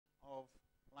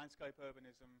Landscape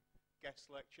Urbanism guest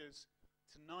lectures.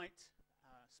 Tonight,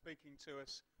 speaking to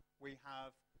us, we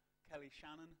have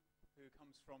Shannon, who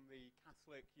comes from the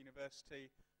Catholic University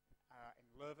in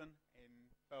Leuven in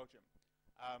Belgium.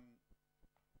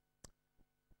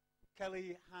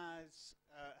 Kelly has,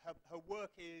 her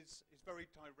work is very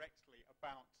directly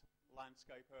about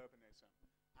landscape urbanism,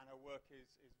 and her work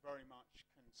is very much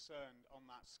concerned on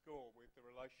that score with the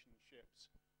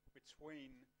relationships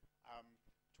between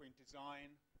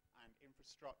design and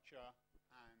infrastructure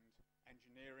and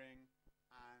engineering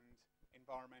and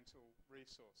environmental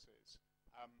resources.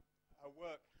 Her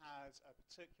work has a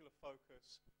particular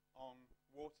focus on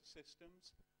water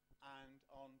systems and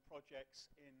on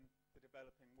projects in the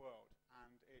developing world,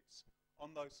 and it's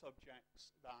on those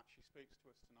subjects that she speaks to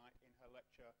us tonight in her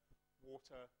lecture,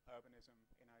 Water Urbanism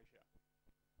in Asia.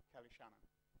 Shannon.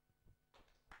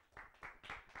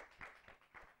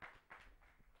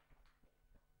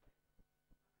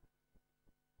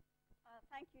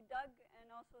 Thank you, Doug, and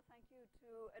also thank you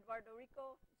to Eduardo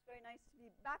Rico. It's very nice to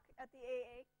be back at the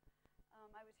AA.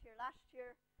 I was here last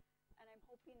year, and I'm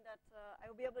hoping that I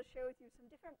will be able to share with you some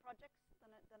different projects than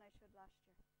I showed last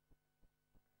year.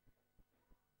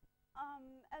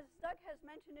 As Doug has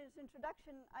mentioned in his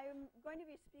introduction, I am going to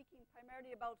be speaking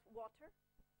primarily about water,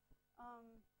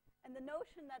 and the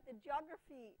notion that the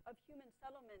geography of human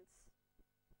settlements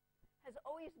has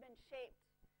always been shaped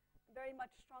very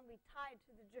much strongly tied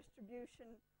to the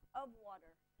distribution of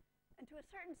water. And to a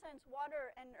certain sense,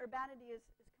 water and urbanity is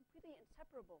completely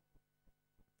inseparable.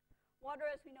 Water,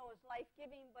 as we know, is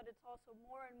life-giving, but it's also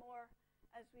more and more,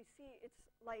 as we see, it's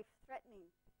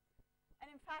life-threatening. And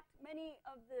in fact, many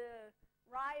of the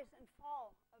rise and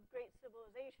fall of great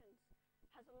civilizations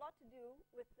has a lot to do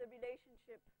with the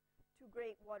relationship to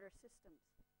great water systems.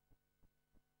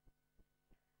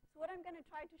 So what I'm going to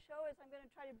try to show is I'm going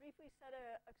to try to briefly set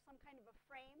some kind of a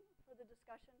frame for the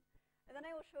discussion, and then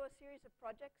I will show a series of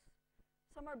projects.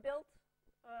 Some are built,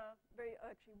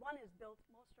 actually one is built,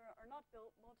 most are not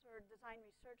built, most are design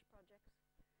research projects.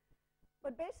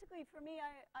 But basically for me,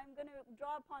 I'm going to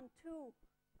draw upon two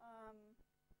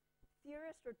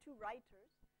theorists or two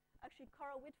writers. Actually,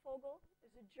 Karl Wittfogel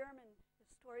is a German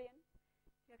historian.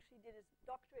 He actually did his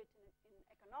doctorate in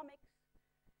economics.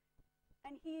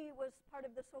 And he was part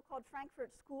of the so-called Frankfurt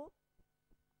School.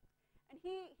 And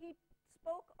he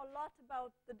spoke a lot about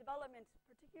the development,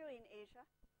 particularly in Asia,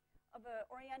 of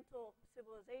Oriental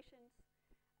civilizations,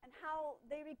 and how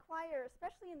they require,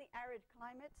 especially in the arid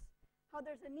climates, how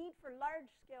there's a need for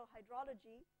large-scale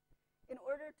hydrology in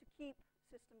order to keep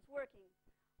systems working.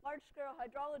 Large-scale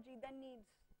hydrology then needs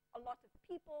a lot of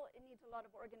people, it needs a lot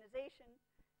of organization.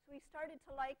 So he started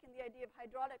to liken the idea of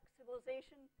hydraulic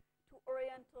civilization to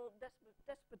Oriental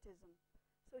despotism.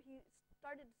 So he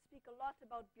started to speak a lot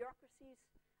about bureaucracies,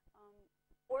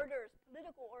 orders,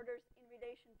 political orders in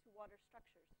relation to water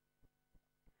structures.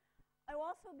 I will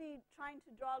also be trying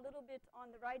to draw a little bit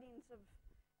on the writings of,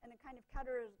 and a kind of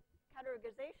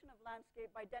categorization of landscape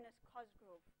by Dennis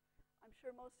Cosgrove. I'm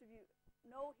sure most of you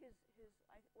know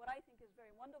what I think is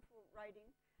very wonderful writing.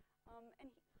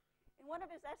 And in one of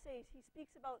his essays, he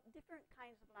speaks about different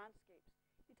kinds of landscapes.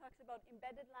 He talks about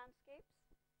embedded landscapes.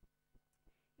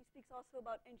 He speaks also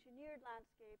about engineered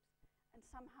landscapes and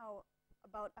somehow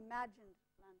about imagined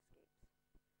landscapes.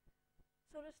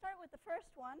 So to start with the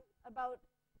first one, about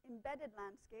embedded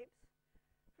landscapes,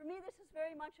 for me this is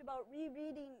very much about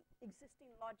rereading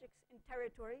existing logics in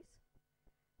territories,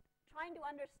 trying to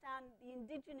understand the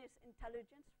indigenous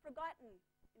intelligence, forgotten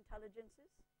intelligences,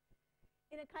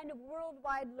 in a kind of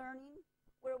worldwide learning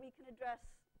where we can address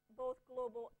both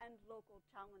global and local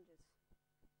challenges.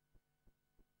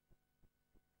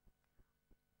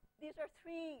 These are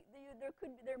three,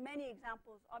 there are many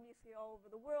examples, obviously, all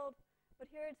over the world, but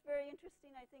here it's very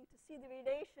interesting, I think, to see the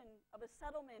relation of a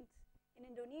settlement in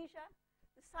Indonesia.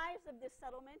 The size of this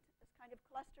settlement is kind of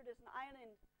clustered as an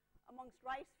island amongst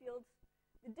rice fields.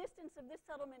 The distance of this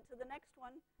settlement to the next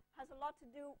one has a lot to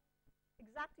do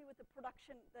exactly with the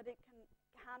production that it can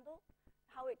handle,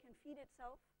 how it can feed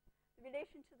itself. The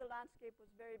relation to the landscape was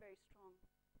very, very strong.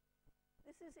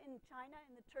 This is in China,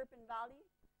 in the Turpan Valley.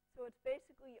 So it's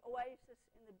basically oasis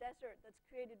in the desert that's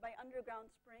created by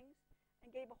underground springs and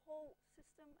gave a whole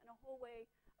system and a whole way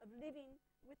of living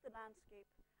with the landscape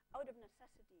out of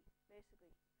necessity,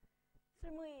 basically.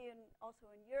 Similarly,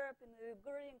 also in Europe, in the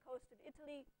Ligurian coast of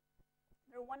Italy,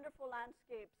 there are wonderful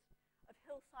landscapes of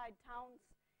hillside towns.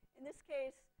 In this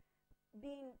case,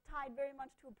 being tied very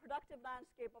much to a productive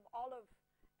landscape of olive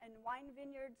and wine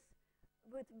vineyards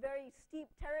with very steep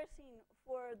terracing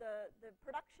for the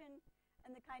production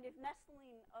and the kind of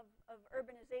nestling of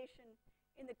urbanization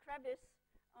in the crevice,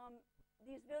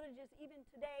 these villages, even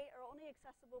today, are only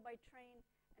accessible by train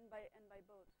and by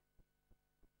boat.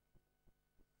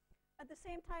 At the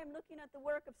same time, looking at the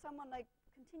work of someone like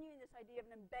continuing this idea of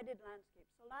an embedded landscape.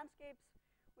 So landscapes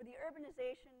where the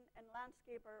urbanization and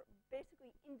landscape are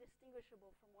basically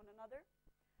indistinguishable from one another.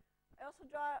 I also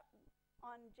draw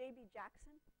on J.B.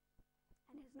 Jackson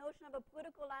and his notion of a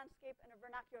political landscape and a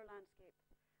vernacular landscape.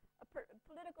 A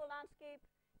political landscape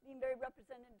being very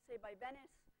represented, say, by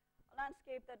Venice, a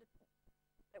landscape that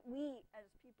we, as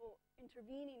people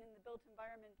intervening in the built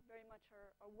environment, very much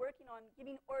are working on,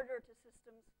 giving order to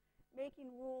systems,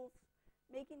 making rules,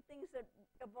 making things that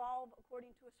evolve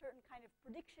according to a certain kind of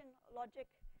prediction logic.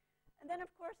 And then,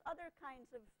 of course, other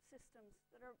kinds of systems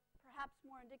that are perhaps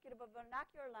more indicative of a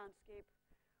vernacular landscape.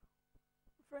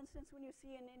 For instance, when you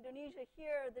see in Indonesia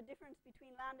here, the difference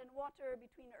between land and water,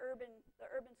 between the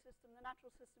urban system, the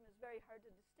natural system is very hard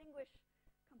to distinguish,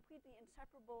 completely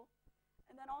inseparable.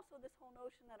 And then also this whole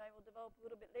notion that I will develop a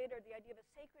little bit later, the idea of a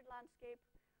sacred landscape,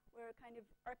 where kind of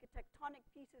architectonic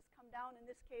pieces come down, in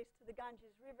this case, to the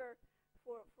Ganges River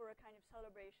for a kind of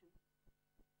celebration.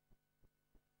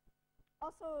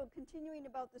 Also, continuing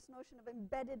about this notion of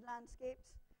embedded landscapes,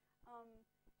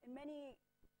 in many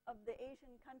of the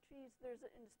Asian countries,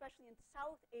 and especially in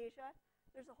South Asia,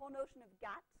 there's a whole notion of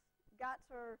ghats.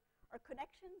 Ghats are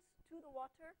connections to the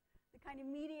water, the kind of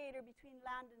mediator between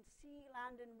land and sea,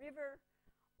 land and river.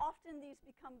 Often these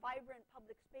become vibrant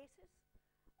public spaces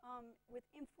with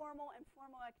informal and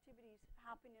formal activities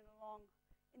happening along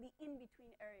in the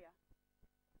in-between area.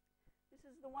 This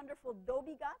is the wonderful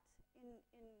Dhobi Ghat in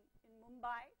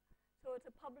Mumbai. So it's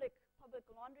a public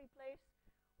laundry place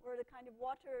where the kind of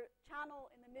water channel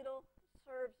in the middle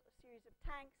serves a series of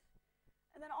tanks.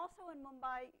 And then also in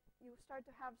Mumbai, you start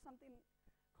to have something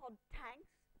called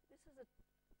tanks. This is a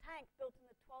tank built in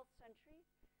the 12th century,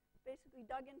 basically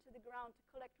dug into the ground to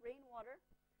collect rainwater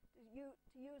to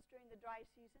use during the dry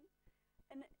season.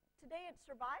 And today it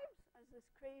survives as this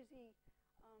crazy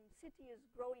city is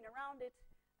growing around it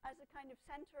as a kind of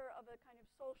center of a kind of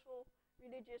social,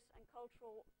 religious, and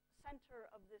cultural center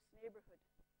of this neighborhood.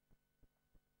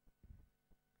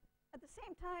 At the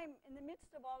same time, in the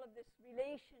midst of all of this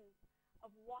relation of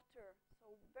water,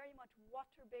 so very much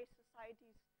water-based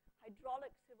societies,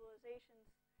 hydraulic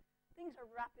civilizations, things are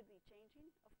rapidly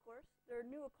changing, of course. There are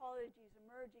new ecologies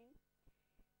emerging.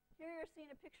 Here you're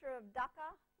seeing a picture of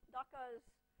Dhaka. Dhaka is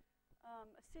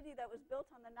a city that was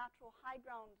built on the natural high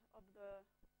ground of the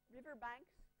river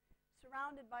banks,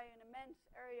 surrounded by an immense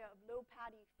area of low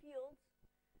paddy fields.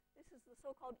 This is the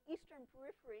so-called eastern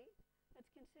periphery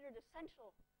that's considered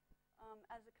essential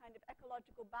as a kind of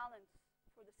ecological balance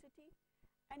for the city.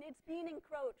 And it's being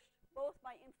encroached both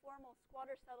by informal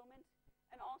squatter settlements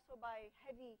and also by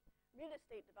heavy real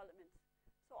estate developments.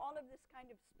 So all of this kind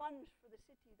of sponge for the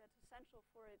city that's essential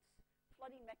for its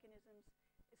flooding mechanisms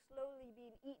is slowly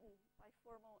being eaten by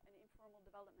formal and informal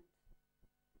development.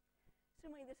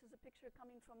 Similarly, this is a picture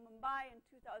coming from Mumbai in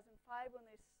 2005 when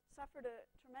they suffered a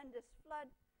tremendous flood.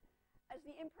 As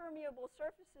the impermeable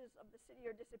surfaces of the city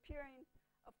are disappearing,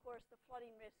 of course, the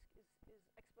flooding risk is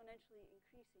exponentially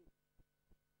increasing.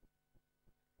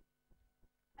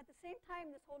 At the same time,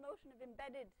 this whole notion of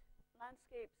embedded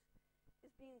landscapes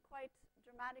is being quite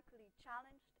dramatically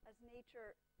challenged as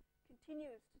nature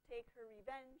continues to take her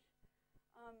revenge.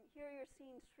 Here you're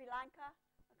seeing Sri Lanka,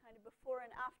 a kind of before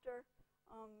and after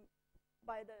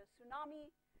by the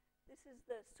tsunami. This is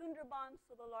the Sundarbans,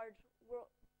 so the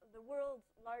world's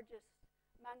largest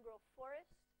mangrove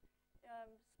forest,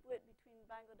 split between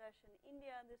Bangladesh and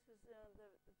India. This is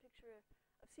the picture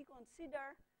of Cyclone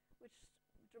Sidar, which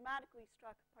dramatically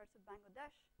struck parts of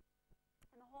Bangladesh.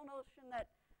 And the whole notion that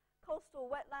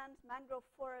coastal wetlands, mangrove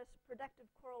forests, protective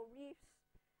coral reefs,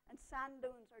 and sand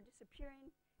dunes are disappearing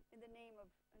in the name of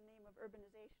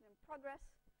urbanization and progress.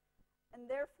 And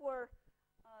therefore,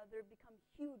 there become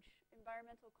huge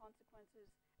environmental consequences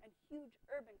and huge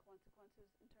urban consequences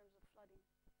in terms of flooding.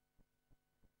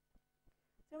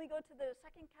 Then we go to the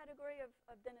second category of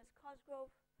Dennis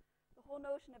Cosgrove, the whole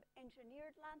notion of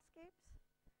engineered landscapes.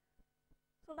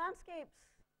 So landscapes,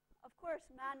 of course,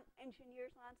 man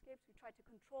engineers landscapes. We try to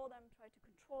control them, try to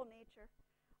control nature.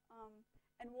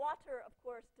 And water, of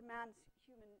course, demands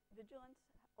human vigilance,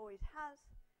 always has.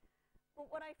 But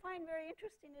what I find very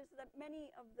interesting is that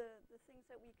many of the things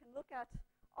that we can look at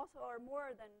also are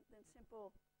more than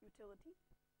simple utility.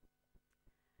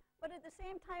 But at the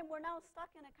same time, we're now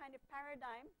stuck in a kind of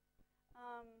paradigm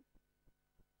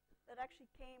that actually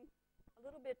came a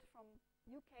little bit from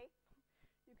UK,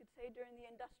 you could say, during the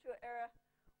industrial era,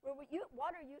 where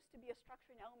water used to be a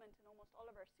structuring element in almost all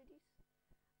of our cities.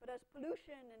 But as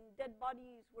pollution and dead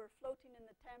bodies were floating in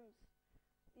the Thames,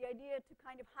 the idea to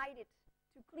kind of hide it,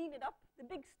 to clean it up. The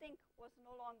big stink was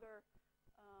no longer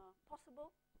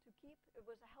possible to keep. It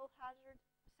was a health hazard,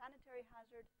 a sanitary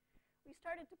hazard. We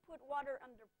started to put water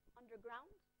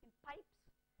underground in pipes,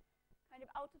 kind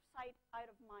of out of sight, out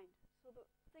of mind. So the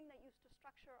thing that used to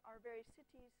structure our very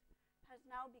cities has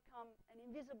now become an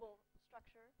invisible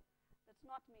structure that's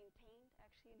not maintained,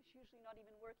 actually, and it's usually not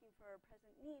even working for our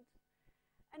present needs.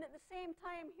 And at the same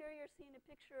time, here you're seeing a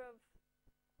picture of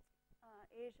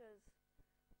Asia's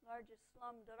largest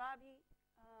slum, Dharavi,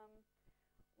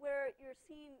 where you're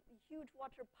seeing huge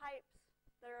water pipes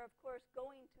that are, of course,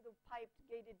 going to the piped,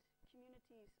 gated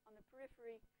communities on the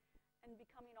periphery and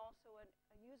becoming also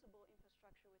a usable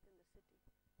infrastructure within the city.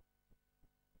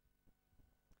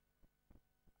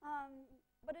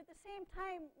 But at the same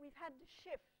time, we've had to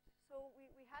shift. So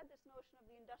we had this notion of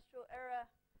the industrial era,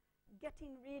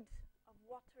 getting rid of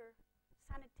water.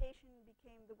 Sanitation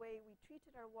became the way we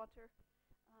treated our water.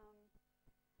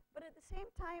 But at the same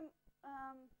time,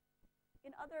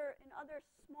 in other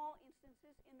small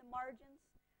instances, in the margins,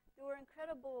 there were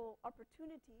incredible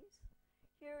opportunities.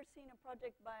 Here we're seeing a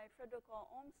project by Frederick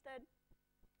Olmsted,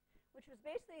 which was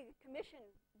basically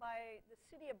commissioned by the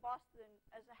city of Boston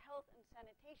as a health and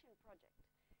sanitation project.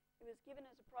 It was given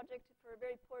as a project for a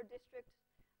very poor district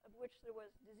of which there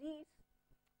was disease,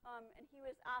 and he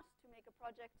was asked to make a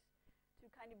project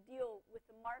to kind of deal with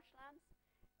the marshlands,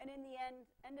 and in the end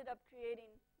ended up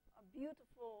creating a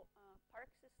beautiful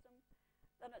park system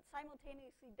that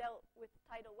simultaneously dealt with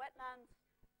tidal wetlands,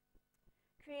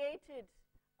 created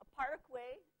a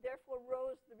parkway, therefore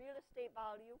rose the real estate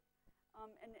value,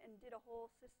 and did a whole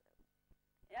system.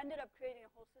 It ended up creating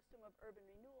a whole system of urban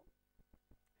renewal,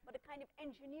 but a kind of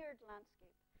engineered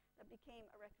landscape that became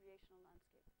a recreational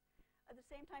landscape. At the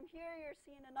same time, here you're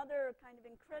seeing another kind of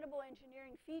incredible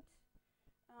engineering feat.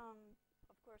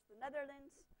 Of course, the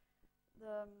Netherlands,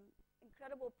 the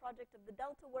incredible project of the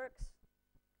Delta Works,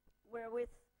 where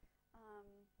with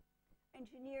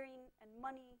engineering and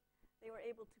money, they were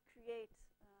able to create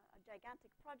a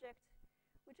gigantic project,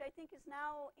 which I think is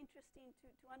now interesting to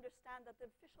understand that the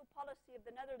official policy of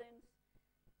the Netherlands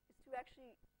is to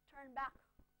actually turn back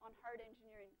on hard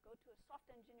engineering, go to a soft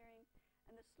engineering,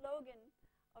 and the slogan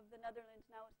of the Netherlands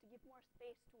now is to give more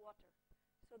space to water.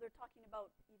 So they're talking about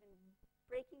even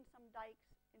breaking some dikes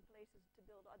in places to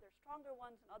build other stronger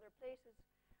ones in other places.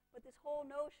 But this whole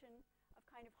notion of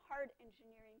kind of hard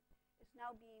engineering is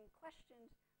now being questioned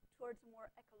towards a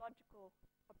more ecological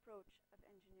approach of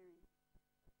engineering.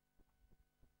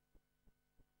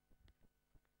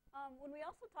 When we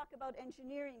also talk about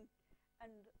engineering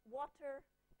and water,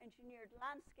 engineered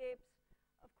landscapes,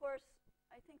 of course,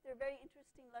 I think they're very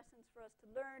interesting lessons for us to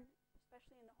learn,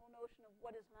 especially in the whole notion of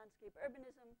what is landscape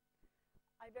urbanism.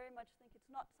 I very much think it's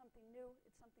not something new,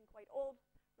 it's something quite old,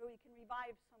 where we can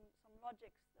revive some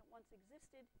logics that once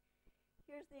existed.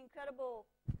 Here's the incredible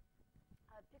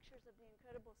pictures of the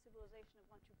incredible civilization of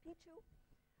Machu Picchu.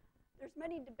 There's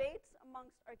many debates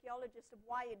amongst archaeologists of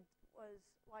why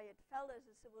it fell as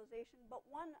a civilization, but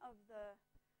one of the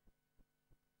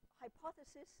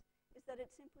hypotheses is that it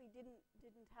simply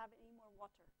didn't have any more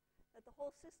water. That the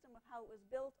whole system of how it was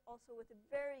built, also with a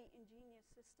very ingenious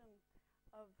system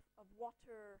of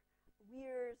water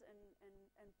weirs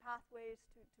and pathways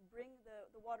to bring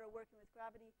the water working with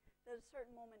gravity, that at a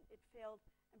certain moment it failed,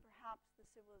 and perhaps the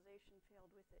civilization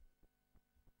failed with it.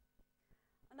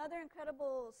 Another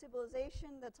incredible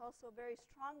civilization that's also very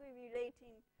strongly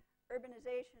relating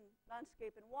urbanization,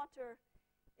 landscape, and water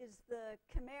is the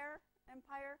Khmer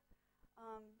Empire.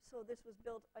 So this was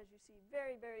built, as you see,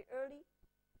 very, very early.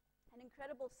 An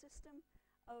incredible system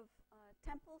of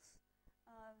temples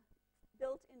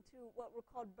built into what were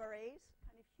called barrays,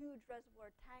 kind of huge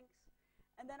reservoir tanks.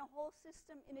 And then a whole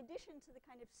system, in addition to the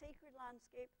kind of sacred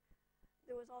landscape,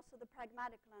 there was also the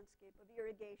pragmatic landscape of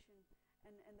irrigation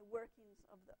and the workings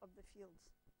of the fields.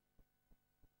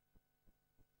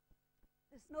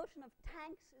 This notion of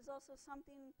tanks is also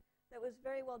something that was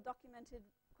very well documented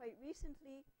quite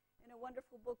recently in a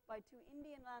wonderful book by two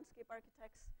Indian landscape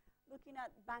architects looking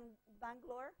at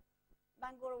Bangalore.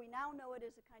 Bangalore, we now know it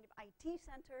as a kind of IT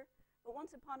center, but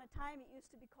once upon a time it used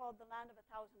to be called the land of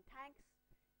 1,000 tanks.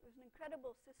 It was an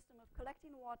incredible system of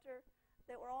collecting water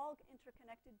that were all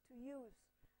interconnected to use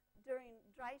during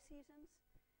dry seasons.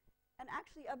 And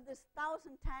actually, of this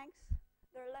 1,000 tanks,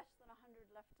 there are less than 100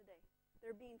 left today.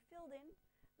 They're being filled in,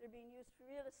 they're being used for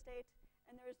real estate,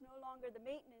 and there is no longer the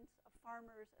maintenance of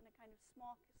farmers and a kind of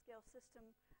small-scale system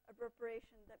of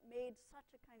reparation that made such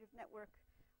a kind of network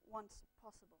once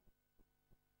possible.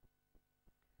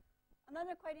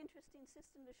 Another quite interesting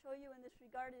system to show you in this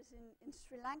regard is in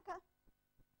Sri Lanka.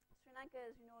 Sri Sri Lanka,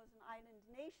 as you know, is an island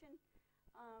nation,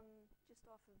 just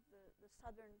off of the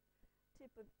southern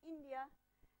tip of India.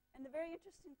 And the very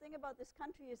interesting thing about this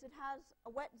country is it has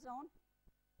a wet zone,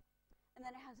 and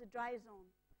then it has a dry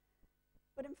zone.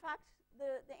 But in fact,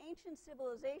 the ancient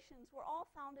civilizations were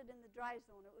all founded in the dry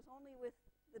zone. It was only with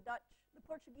the Dutch, the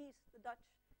Portuguese, the Dutch,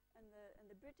 and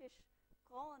the British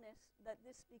colonists that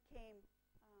this became,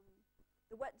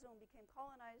 the wet zone became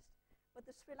colonized. But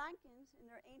the Sri Lankans,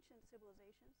 in their ancient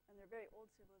civilizations, and their very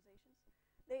old civilizations,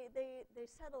 they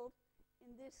settled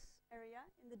in this area,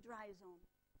 in the dry zone.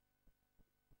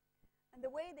 And the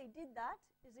way they did that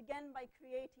is, again, by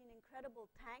creating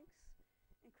incredible tanks,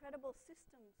 incredible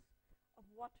systems of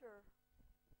water,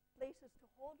 places to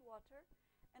hold water,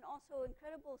 and also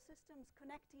incredible systems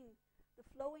connecting the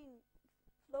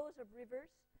flows of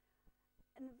rivers.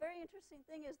 And the very interesting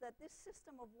thing is that this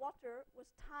system of water was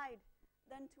tied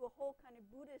then to a whole kind of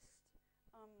Buddhist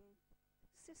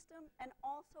system, and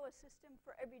also a system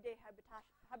for everyday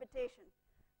habitation.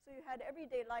 So you had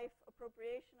everyday life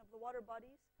appropriation of the water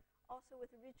bodies, also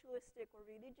with a ritualistic or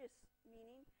religious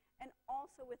meaning, and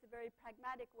also with a very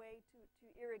pragmatic way to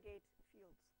irrigate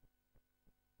fields.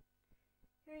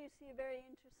 Here you see a very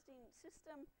interesting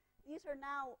system. These are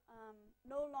now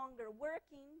no longer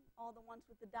working, all the ones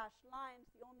with the dashed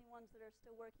lines. The only ones that are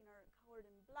still working are colored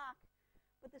in black.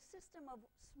 But the system of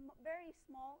very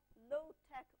small,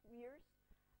 low-tech weirs.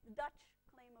 The Dutch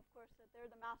claim, of course, that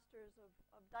they're the masters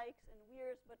of dikes and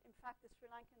weirs, but in fact the Sri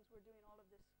Lankans were doing all of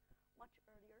this much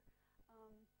earlier.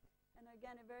 And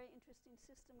again, a very interesting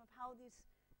system of how these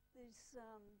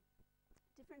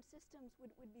different systems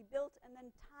would be built and then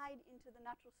tied into the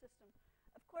natural system.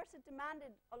 Of course, it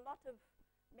demanded a lot of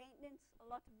maintenance, a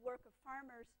lot of work of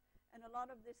farmers, and a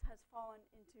lot of this has fallen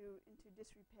into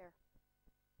disrepair.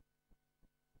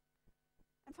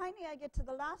 And finally, I get to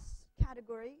the last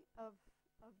category of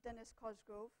Dennis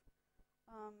Cosgrove,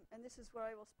 and this is where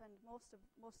I will spend most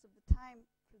of the time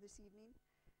for this evening,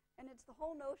 and it's the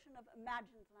whole notion of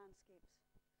imagined landscapes.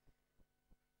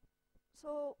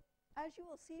 So, as you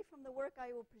will see from the work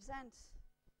I will present,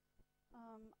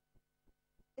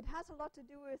 it has a lot to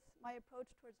do with my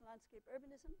approach towards landscape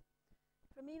urbanism.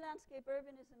 For me, landscape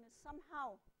urbanism is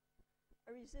somehow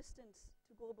a resistance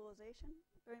to globalization,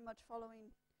 very much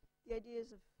following the ideas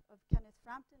of Kenneth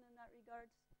Frampton in that regard.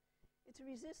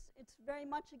 It's very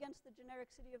much against the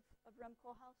generic city of Rem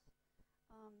Koolhaas.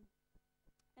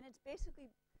 And it's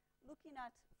basically looking at,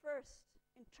 first,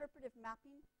 interpretive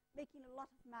mapping, making a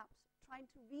lot of maps, trying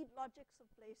to read logics of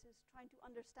places, trying to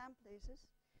understand places,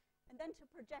 and then to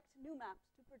project new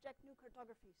maps, to project new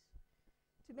cartographies,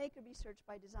 to make a research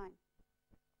by design.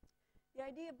 The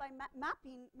idea by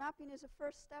mapping is a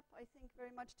first step, I think,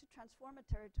 very much to transform a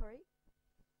territory.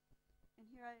 And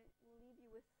here I will leave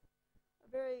you with a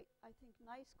very, I think,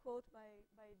 nice quote by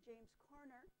James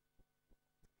Corner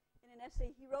in an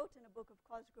essay he wrote in a book of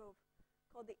Cosgrove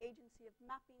called The Agency of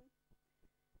Mapping.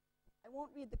 I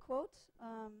won't read the quote,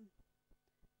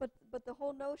 but the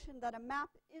whole notion that a map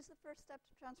is the first step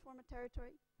to transform a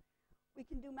territory. We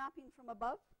can do mapping from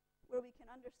above, where we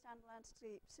can understand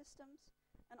landscape systems,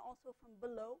 and also from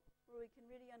below, where we can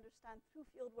really understand through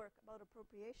fieldwork about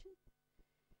appropriation.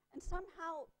 And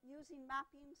somehow using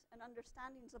mappings and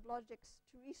understandings of logics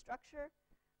to restructure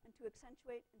and to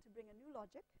accentuate and to bring a new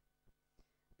logic.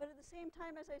 But at the same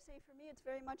time, as I say, for me, it's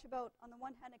very much about, on the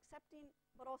one hand, accepting,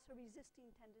 but also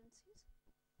resisting tendencies,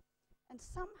 and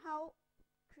somehow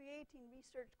creating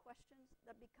research questions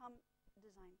that become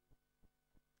design.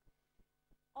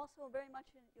 Also, very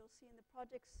much, you'll see in the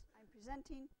projects I'm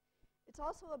presenting, it's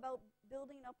also about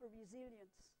building up a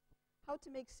resilience, how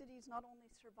to make cities not only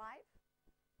survive,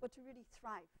 but to really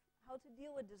thrive, how to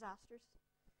deal with disasters,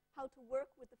 how to work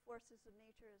with the forces of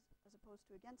nature as opposed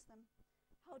to against them,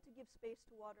 how to give space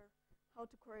to water, how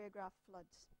to choreograph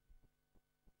floods.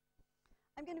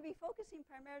 I'm going to be focusing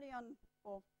primarily on,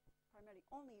 well, primarily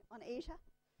only on Asia.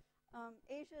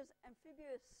 Asia's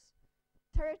amphibious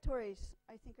territories,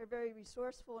 I think, are very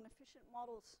resourceful and efficient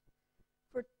models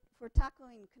for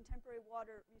tackling contemporary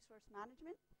water resource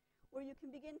management, where you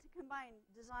can begin to combine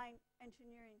design,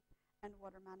 engineering, and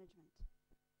water management.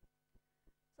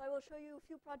 So I will show you a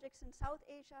few projects in South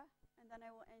Asia, and then I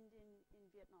will end in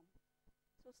Vietnam.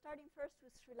 So starting first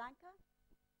with Sri Lanka.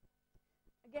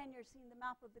 Again, you're seeing the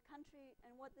map of the country,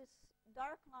 and what this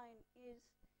dark line is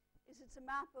it's a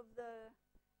map of the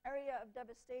area of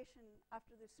devastation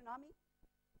after the tsunami.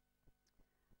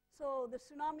 So the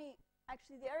tsunami,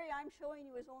 actually the area I'm showing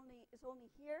you is only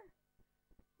here,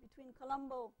 between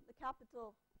Colombo, the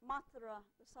capital, Mathura,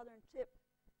 the southern tip,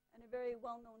 and a very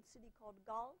well-known city called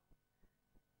Gal.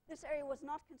 This area was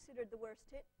not considered the worst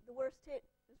hit. The worst hit,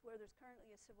 is where there's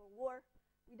currently a civil war.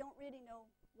 We don't really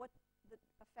know what the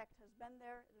effect has been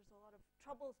there. There's a lot of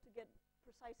troubles to get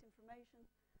precise information.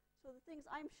 So the things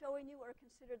I'm showing you are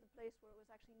considered the place where it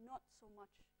was actually not so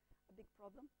much a big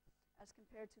problem as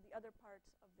compared to the other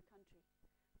parts of the country.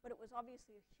 But it was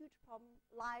obviously a huge problem.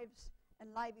 Lives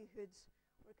and livelihoods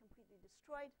were completely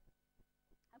destroyed.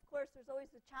 Of course, there's always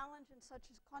the challenge in such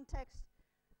a context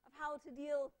of how to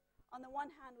deal, on the one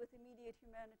hand, with immediate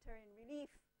humanitarian relief,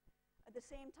 at the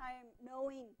same time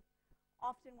knowing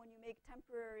often when you make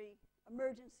temporary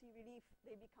emergency relief,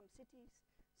 they become cities.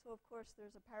 So, of course,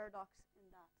 there's a paradox in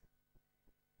that.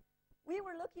 We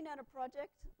were looking at a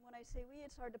project. When I say we,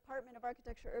 it's our Department of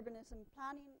Architecture, Urbanism,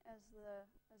 Planning as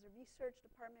a research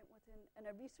department within, and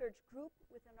a research group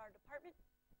within our department.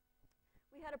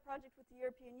 We had a project with the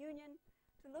European Union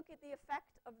to look at the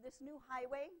effect of this new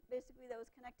highway, basically that was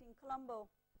connecting Colombo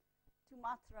to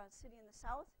Matra, a city in the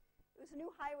south. It was a new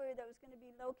highway that was going to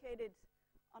be located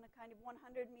on a kind of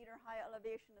 100-meter high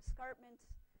elevation escarpment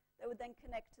that would then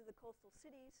connect to the coastal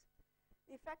cities.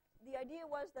 The idea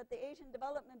was that the Asian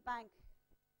Development Bank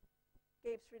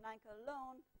gave Sri Lanka a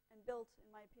loan and built,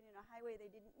 in my opinion, a highway they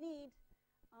didn't need,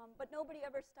 but nobody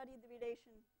ever studied the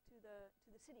relation to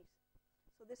the cities.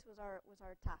 So this was our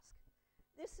task.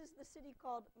 This is the city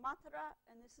called Matra,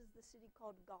 and this is the city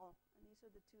called Galle, and these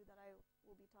are the two that I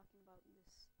will be talking about in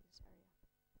this area.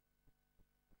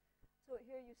 So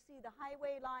here you see the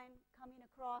highway line coming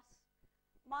across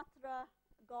Matra,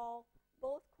 Galle,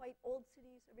 both quite old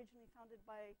cities, originally founded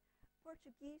by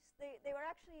Portuguese.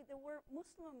 There were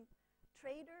Muslim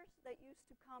traders that used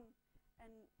to come and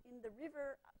in the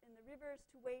rivers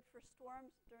to wait for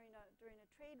storms during a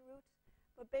trade route.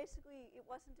 But basically, it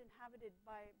wasn't inhabited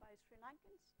by Sri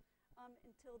Lankans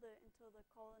until the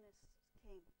colonists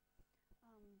came.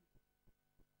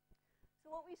 So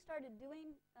what we started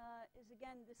doing is,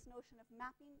 again, this notion of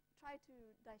mapping, try to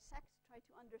dissect, try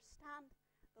to understand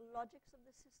the logics of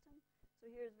the system. So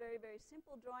here's a very, very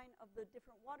simple drawing of the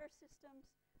different water systems.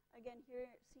 Again, here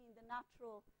seeing the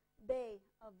natural bay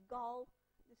of Galle.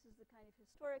 This is the kind of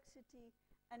historic city.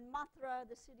 And Matra,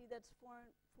 the city that's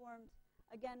formed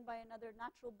again by another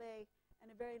natural bay and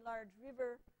a very large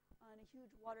river and a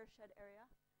huge watershed area.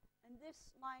 And this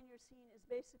line you're seeing is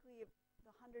basically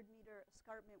the 100-meter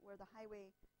escarpment where the highway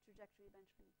trajectory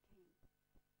eventually came.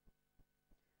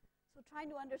 So trying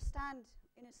to understand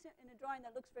in a drawing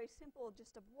that looks very simple,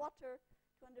 just of water,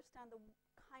 to understand the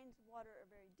kinds of water are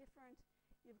very different.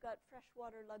 You've got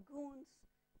freshwater lagoons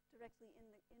directly in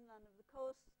the inland of the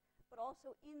coast, but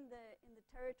also in the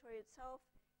territory itself,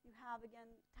 you have,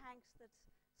 again, tanks that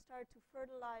start to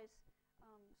fertilize,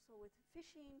 so with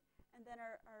fishing, and then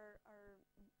are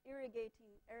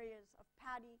irrigating areas of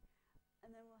paddy, and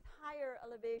then with higher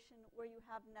elevation where you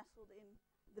have nestled in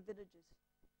the villages.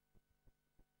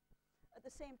 At the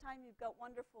same time, you've got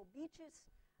wonderful beaches,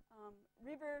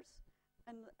 rivers,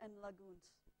 and lagoons.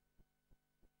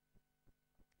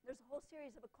 There's a whole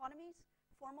series of economies,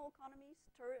 formal economies,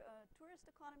 tourist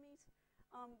economies,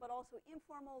 but also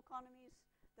informal economies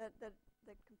that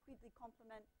completely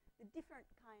complement the different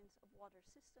kinds of water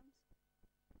systems.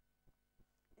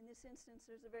 In this instance,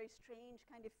 there's a very strange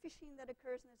kind of fishing that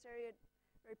occurs in this area,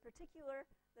 very particular,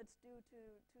 that's due to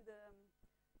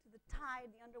the tide,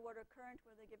 the underwater current,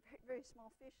 where they get very, very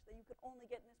small fish that you could only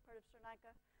get in this part of Sri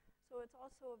Lanka. So it's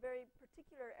also a very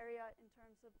particular area in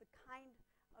terms of the kind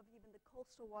of even the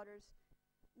coastal waters,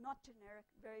 not generic,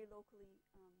 very locally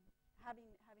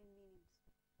having meanings.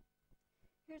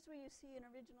 Here's where you see an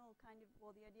original kind of,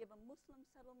 well, the idea of a Muslim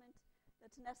settlement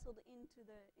that's nestled into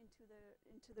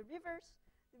the rivers.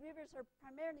 The rivers are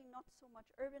primarily not so much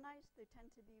urbanized. They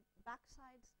tend to be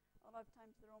backsides. A lot of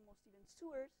times they're almost even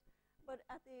sewers. But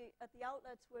at the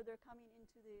outlets where they're coming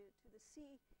into the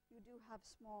sea, you do have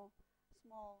small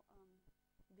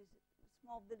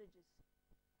villages.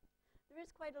 There is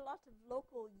quite a lot of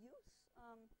local use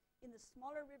in the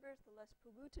smaller rivers, the less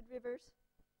polluted rivers.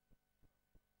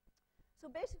 So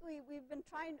basically, we're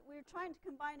trying to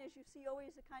combine, as you see,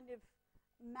 always a kind of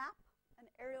map, an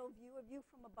aerial view, a view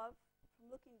from above, from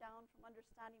looking down, from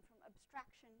understanding, from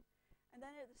abstraction, and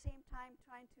then at the same time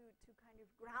trying to kind of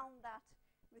ground that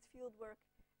with field work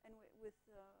and with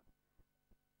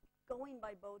going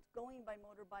by boat, going by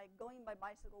motorbike, going by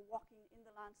bicycle, walking in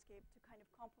the landscape to kind of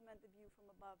complement the view from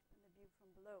above and the view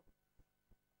from below.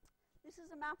 This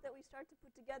is a map that we start to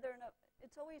put together, and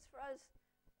it's always for us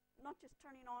not just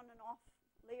turning on and off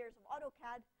layers of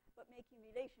AutoCAD, but making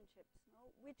relationships.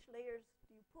 Which layers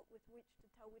do you put with which to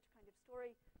tell which kind of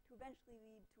story to eventually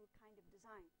lead to a kind of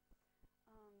design?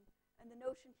 And the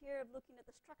notion here of looking at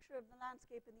the structure of the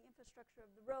landscape and the infrastructure of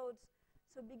the roads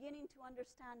So beginning to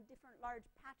understand different large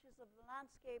patches of the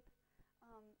landscape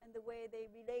and the way they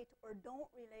relate or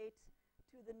don't relate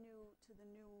to the new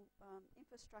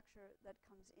infrastructure that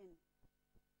comes in.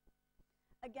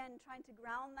 Again, trying to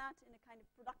ground that in a kind of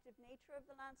productive nature of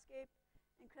the landscape,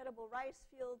 incredible rice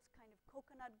fields, kind of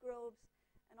coconut groves,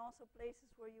 and also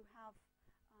places where you have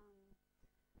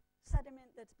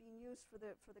sediment that's being used for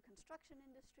the construction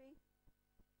industry.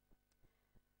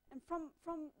 And from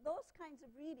those kinds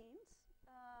of readings,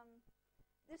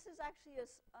 this is actually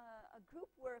a group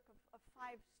work of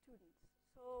 5 students.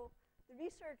 So the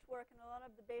research work and a lot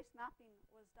of the base mapping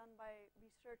was done by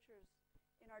researchers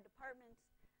in our department.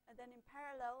 And then in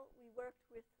parallel, I worked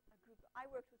with a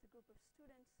group of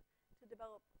students to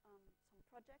develop some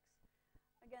projects.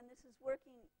 Again, this is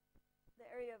working the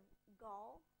area of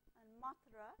Gaul and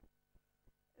Matra.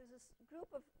 It was this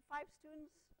group of 5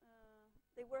 students.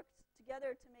 They worked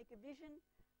together to make a vision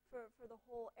for the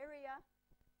whole area.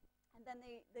 And then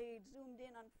they zoomed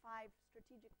in on 5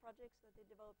 strategic projects that they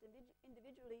developed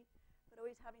individually, but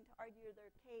always having to argue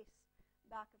their case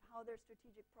back of how their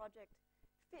strategic project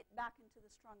fit back into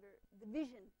the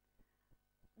vision.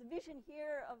 The vision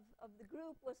here of the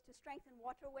group was to strengthen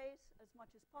waterways as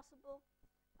much as possible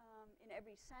in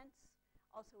every sense,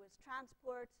 also as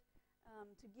transport,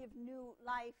 to give new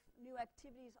life, new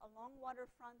activities along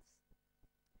waterfronts.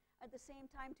 At the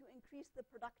same time, to increase the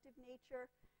productive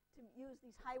nature, to use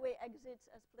these highway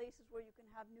exits as places where you can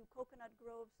have new coconut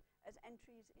groves as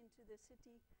entries into the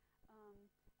city,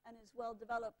 and as well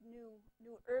develop new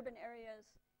urban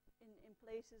areas in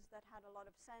places that had a lot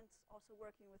of sense, also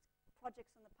working with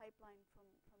projects in the pipeline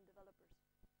from developers.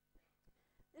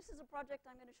 This is a project,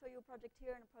 I'm going to show you a project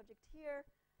here and a project here.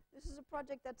 This is a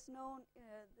project that's known,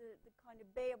 the kind of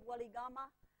Bay of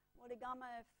Waligama.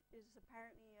 Waligama is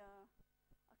apparently a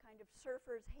kind of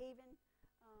surfer's haven.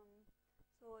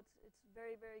 So it's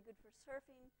very, very good for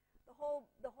surfing. The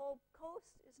whole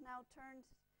coast is now turned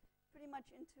pretty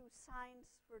much into signs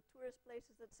for tourist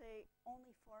places that say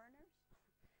only foreigners.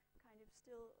 Kind of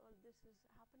still, this is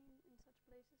happening in such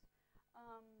places.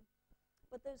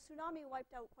 But the tsunami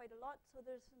wiped out quite a lot, so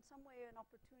there's in some way an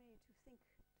opportunity to think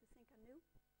anew.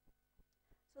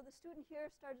 So the student here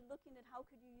started looking at how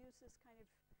could you use this kind of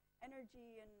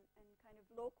energy and kind of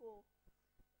local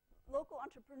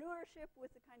entrepreneurship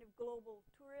with the kind of global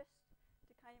tourist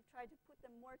to kind of try to put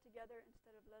them more together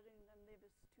instead of letting them live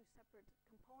as 2 separate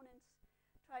components,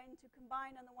 trying to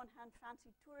combine on the one hand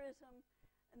fancy tourism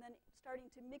and then starting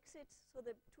to mix it so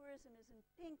that tourism is in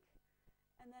pink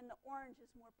and then the orange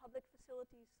is more public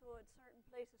facilities, so at certain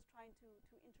places trying to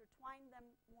intertwine them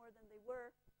more than they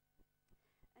were.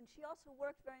 And she also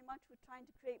worked very much with trying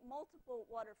to create multiple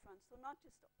waterfronts, so not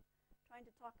just trying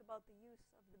to talk about the use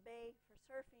of the bay for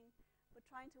surfing, but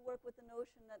trying to work with the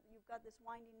notion that you've got this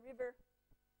winding river,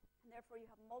 and therefore you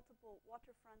have multiple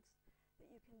waterfronts that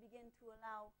you can begin to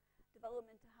allow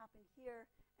development to happen here,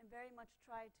 and very much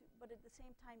try to, but at the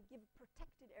same time, give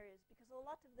protected areas, because a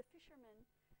lot of the fishermen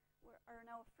are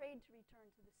now afraid to return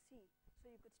to the sea. So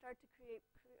you could start to create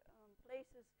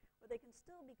places where they can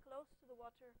still be close to the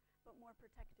water, but more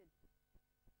protected.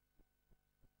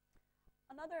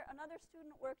 Another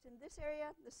student worked in this area,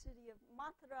 the city of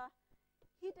Matra.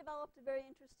 He developed a very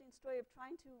interesting story of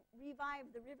trying to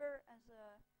revive the river as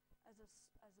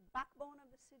a backbone of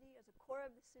the city, as a core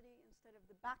of the city, instead of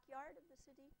the backyard of the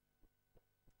city.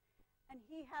 And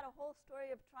he had a whole story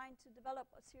of trying to develop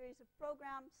a series of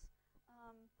programs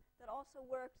that also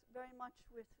worked very much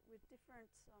with different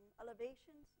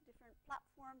elevations, different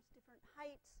platforms, different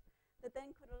heights, that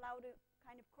then could allow to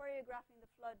kind of choreographing the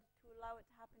flood to allow it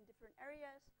to happen in different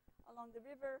areas along the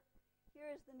river. Here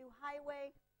is the new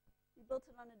highway. He built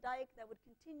it on a dike that would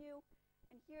continue.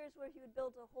 And here's where he would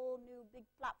build a whole new big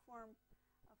platform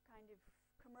of kind of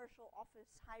commercial office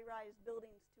high-rise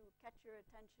buildings to catch your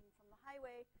attention from the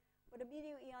highway. But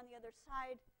immediately on the other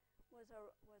side was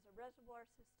a reservoir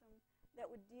system that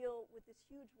would deal with this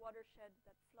huge watershed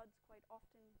that floods quite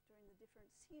often during the different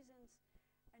seasons.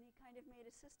 And he kind of made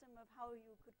a system of how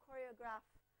you could choreograph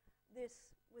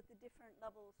this with the different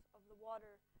levels of the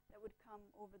water that would come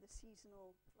over the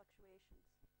seasonal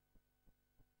fluctuations.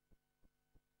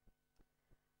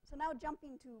 So now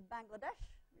jumping to Bangladesh,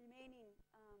 remaining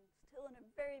still in a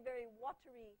very, very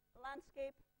watery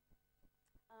landscape.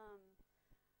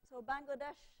 So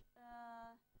Bangladesh,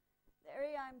 the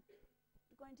area I'm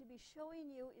going to be showing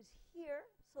you is here.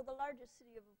 So the largest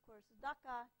city of course, is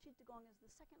Dhaka. Chittagong is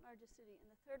the 2nd largest city, and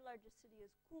the 3rd largest city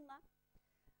is Khulna.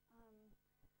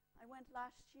 I went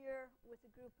last year with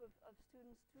a group of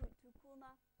students to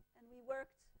Khulna, and we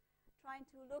worked trying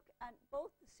to look at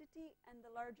both the city and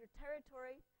the larger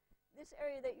territory This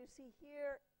area that you see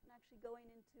here, and actually going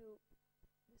into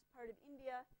this part of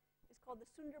India, is called the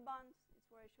Sundarbans. It's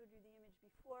where I showed you the image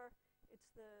before.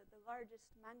 It's the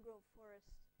largest mangrove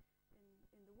forest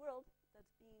in the world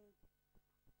that's being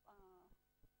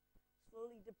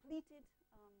slowly depleted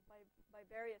by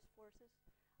various forces,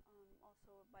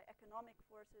 also by economic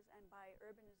forces and by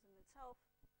urbanism itself.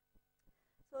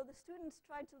 So the students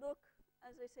tried to look,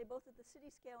 as I say, both at the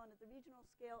city scale and at the regional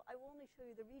scale. I will only show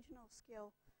you the regional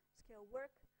scale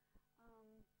work.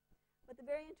 But the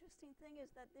very interesting thing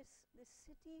is that this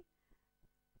city,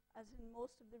 as in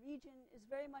most of the region, is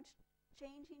very much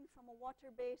changing from a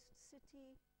water-based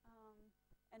city,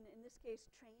 and in this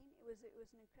case, train. It was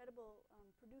an incredible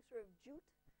producer of jute.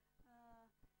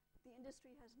 The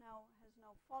industry has now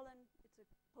fallen. It's a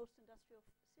post-industrial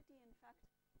city, in fact.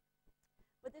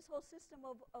 But this whole system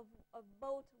of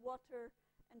boat, water,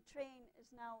 and train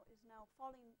is now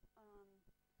falling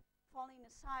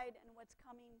aside, and what's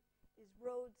coming is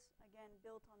roads, again,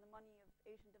 built on the money of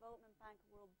Asian Development Bank,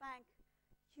 World Bank,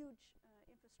 huge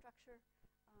infrastructure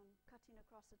cutting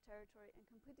across the territory and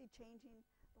completely changing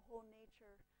the whole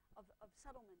nature of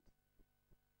settlement.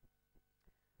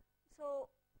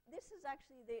 So this is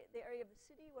actually the area of the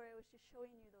city where I was just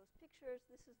showing you those pictures.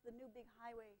 This is the new big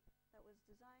highway that was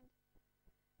designed.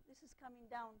 This is coming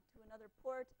down to another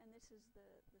port, and this is the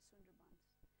Sundarbans.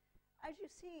 As you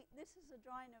see, this is a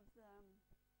drawing of the,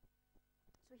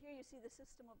 so here you see the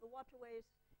system of the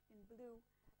waterways in blue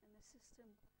and the system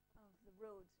of the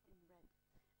roads in red.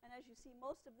 And as you see,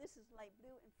 most of this is light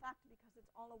blue, in fact, because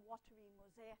it's all a watery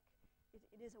mosaic.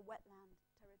 It is a wetland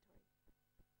territory.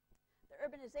 The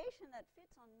urbanization that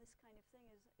fits on this kind of thing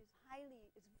is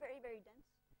very, very dense.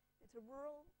 It's a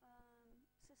rural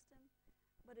system,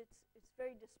 but it's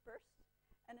very dispersed,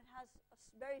 and it has a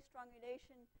very strong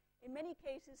relation, in many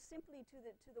cases, simply to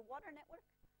the water network,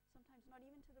 sometimes not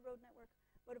even to the road network.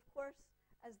 But of course,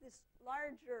 as this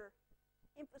larger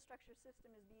infrastructure system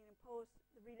is being imposed,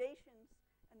 the relations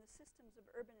and the systems of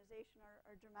urbanization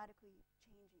are dramatically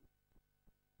changing.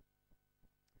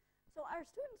 So our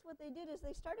students, what they did is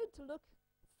they started to look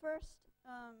first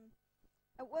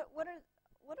at what are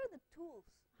the tools,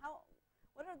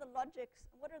 what are the logics,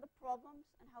 what are the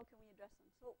problems, and how can we address them?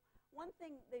 So one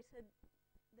thing they said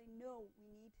they know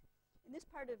we need, in this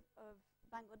part of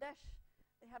Bangladesh,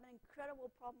 they have an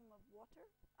incredible problem of water.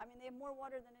 I mean, they have more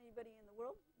water than anybody in the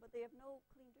world, but they have no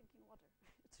clean drinking water.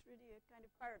 It's really a kind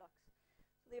of paradox.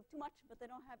 So they have too much, but they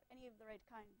don't have any of the right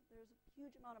kind. There's a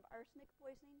huge amount of arsenic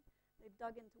poisoning. They've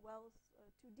dug into wells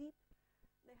too deep.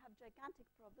 They have gigantic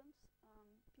problems.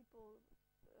 People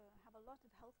have a lot of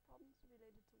health problems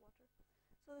related to water.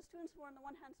 So the students were, on the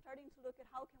one hand, starting to look at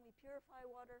how can we purify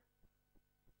water,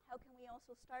 how can we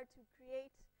also start to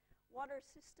create water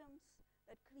systems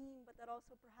that clean, but that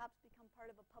also perhaps become part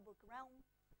of a public realm.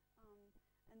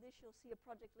 And this, you'll see a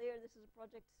project later. This is a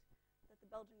project that the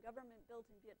Belgian government built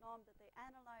in Vietnam that they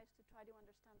analyzed to try to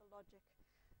understand the logic.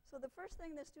 So the first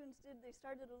thing the students did, they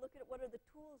started to look at what are the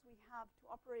tools we have to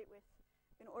operate with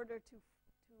in order to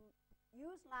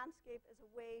use landscape as a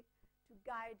way to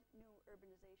guide new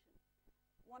urbanization.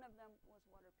 One of them was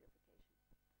water purification.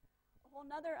 A whole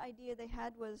other idea they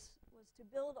had was to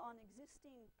build on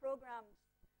existing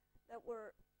programs that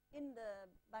were in the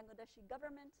Bangladeshi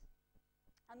government.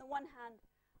 On the one hand,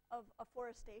 of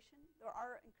afforestation. There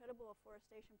are incredible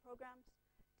afforestation programs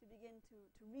to begin to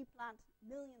replant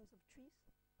millions of trees.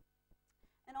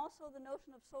 And also the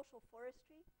notion of social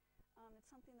forestry. It's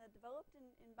something that developed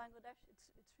in Bangladesh.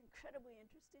 It's incredibly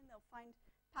interesting. They'll find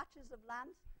patches of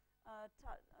land,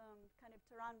 kind of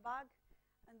Taran Bagh,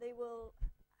 and they will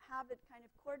have it kind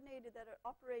of coordinated that it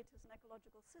operates as an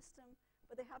ecological system,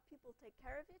 but they have people take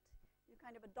care of it. You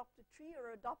kind of adopt a tree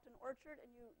or adopt an orchard, and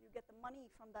you get the money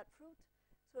from that fruit.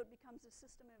 So it becomes a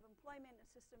system of employment, a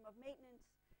system of maintenance,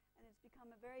 and it's become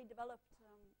a very developed,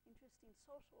 interesting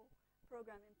social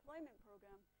program, employment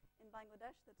program in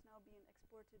Bangladesh that's now being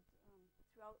exported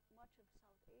throughout much of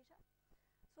South Asia.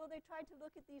 So they tried to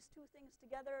look at these two things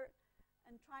together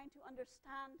and trying to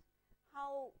understand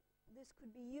how this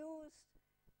could be used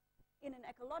in an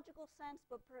ecological sense,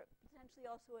 but potentially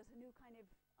also as a new kind of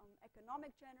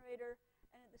economic generator,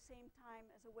 and at the same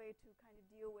time as a way to kind of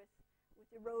deal with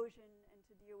erosion and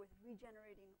to deal with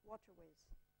regenerating waterways.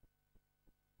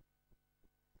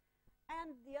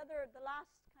 And the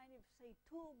last kind of, say,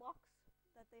 toolbox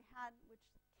that they had, which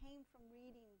came from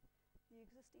reading the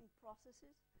existing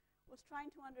processes, was trying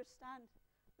to understand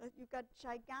that you've got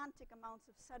gigantic amounts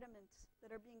of sediments that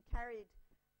are being carried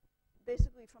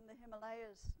basically from the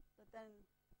Himalayas that then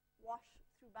wash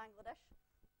through Bangladesh,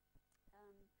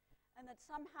 and that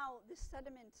somehow this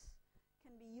sediment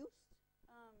can be used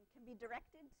can be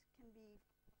directed, can be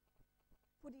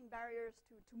putting barriers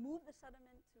to move the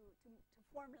sediment, to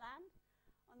form land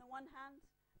on the one hand,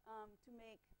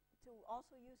 to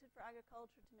also use it for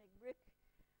agriculture, to make brick.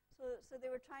 So they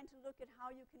were trying to look at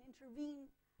how you can intervene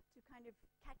to kind of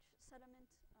catch sediment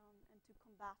and to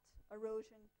combat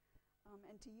erosion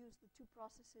and to use the two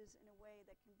processes in a way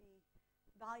that can be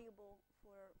valuable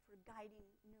for guiding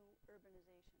new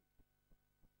urbanization.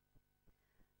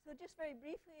 So just very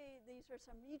briefly, these are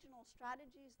some regional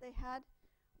strategies they had.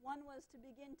 One was to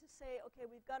begin to say, okay,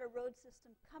 we've got a road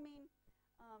system coming.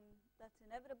 That's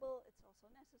inevitable. It's also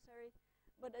necessary.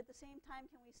 But at the same time,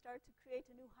 can we start to create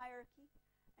a new hierarchy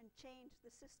and change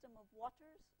the system of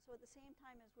waters? So at the same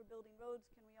time as we're building roads,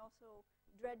 can we also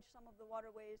dredge some of the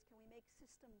waterways? Can we make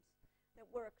systems that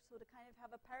work? So to kind of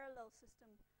have a parallel system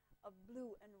of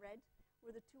blue and red, where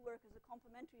the two work as a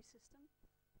complementary system.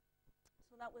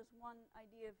 So that was one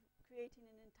idea of creating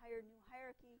an entire new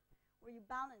hierarchy where you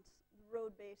balance the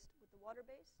road-based with the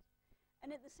water-based. And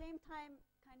at the same time,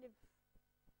 kind of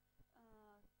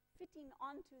fitting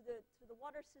onto the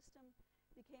water system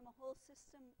became a whole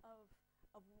system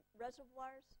of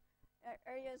reservoirs,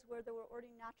 areas where there were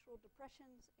already natural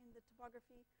depressions in the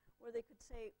topography, where they could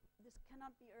say, this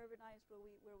cannot be urbanized, where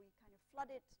we kind of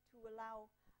flood it to allow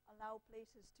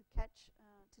places to catch,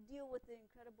 to deal with the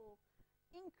incredible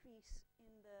increase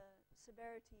in the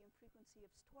severity and frequency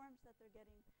of storms that they're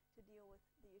getting, to deal with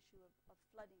the issue of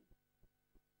flooding.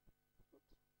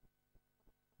 Oops.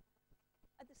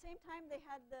 At the same time, they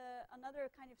had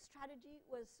another kind of strategy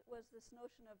was this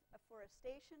notion of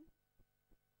afforestation.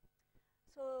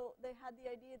 So they had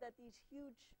the idea that these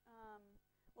huge,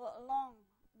 along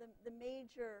the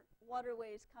major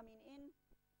waterways coming in,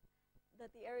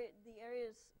 that the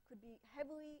areas could be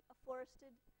heavily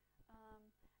afforested,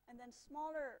 and then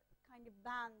smaller kind of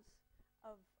bands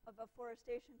of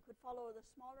afforestation could follow the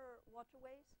smaller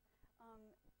waterways,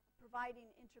 providing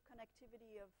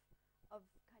interconnectivity of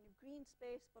kind of green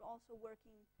space, but also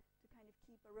working to kind of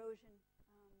keep erosion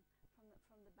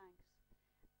from the banks.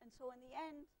 And so in the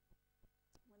end,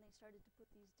 when they started to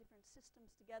put these different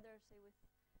systems together, say with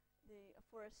the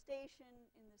afforestation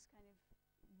in this kind of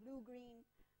blue-green,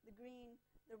 the green,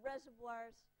 the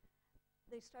reservoirs,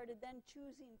 they started then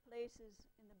choosing places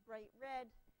in the bright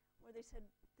red where they said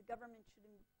the government should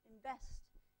invest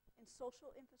in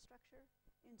social infrastructure,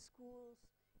 in schools,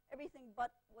 everything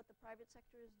but what the private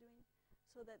sector is doing,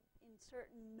 so that in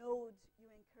certain nodes you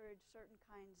encourage certain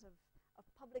kinds of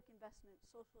public investment,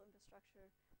 social infrastructure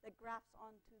that grafts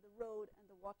onto the road and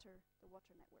the water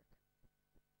network.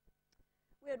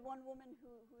 We had one woman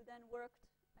who then worked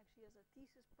actually as a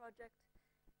thesis project.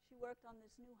 She worked on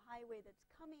this new highway that's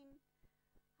coming,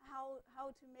 how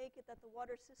to make it that the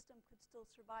water system could still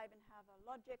survive and have a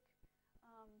logic.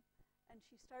 And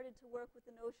she started to work with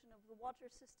the notion of the water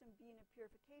system being a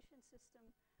purification system.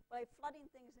 By flooding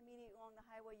things immediately along the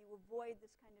highway, you avoid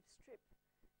this kind of strip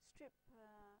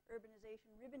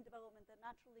urbanization, ribbon development that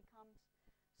naturally comes,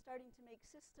 starting to make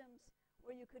systems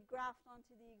where you could graft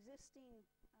onto the existing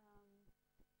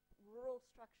rural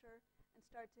structure and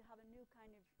start to have a new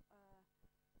kind of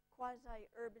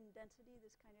quasi-urban density,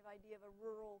 this kind of idea of a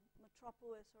rural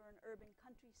metropolis or an urban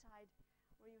countryside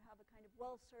where you have a kind of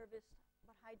well-serviced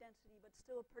but high density, but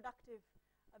still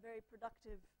a very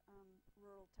productive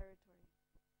rural territory.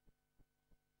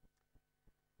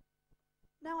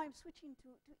 Now I'm switching to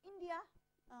India.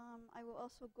 I will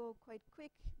also go quite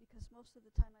quick because most of the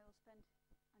time I will spend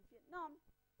on Vietnam.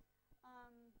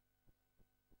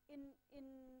 In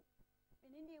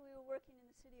India, we were working in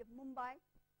the city of Mumbai.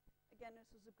 Again,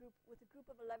 this was with a group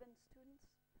of 11 students.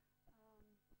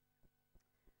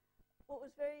 What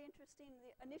was very interesting,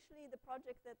 initially the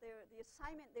project that the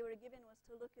assignment they were given was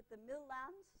to look at the mill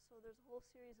lands. So there's a whole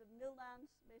series of mill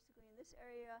lands, basically in this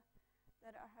area,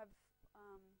 that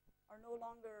are no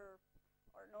longer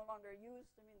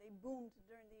used. I mean, they boomed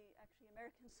during the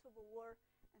American Civil War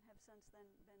and have since then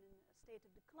been in a state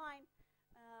of decline.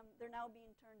 They're now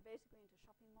being turned basically into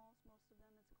shopping malls, most of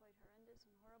them. It's quite horrendous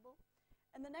and horrible.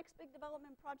 And the next big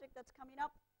development project that's coming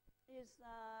up is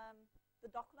the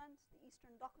docklands, the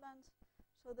eastern docklands.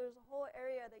 So there's a whole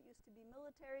area that used to be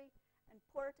military and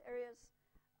port areas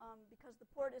because the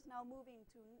port is now moving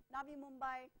to Navi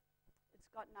Mumbai. It's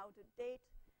gotten out of date.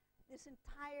 This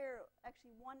entire,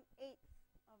 actually 1/8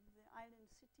 of the island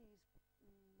city's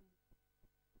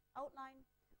outline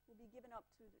will be given up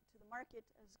to the market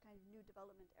as kind of new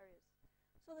development areas.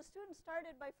 So the students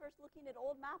started by first looking at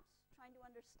old maps, trying to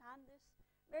understand this.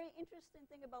 Very interesting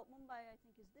thing about Mumbai, I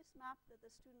think, is this map that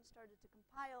the students started to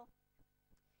compile.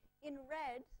 In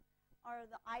red are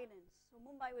the islands. So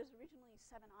Mumbai was originally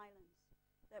 7 islands.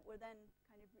 that were then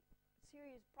kind of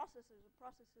series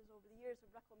processes over the years of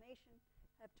reclamation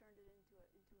have turned it into a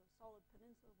solid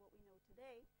peninsula of what we know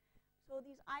today. So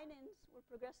these islands were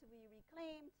progressively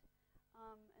reclaimed,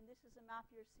 and this is a map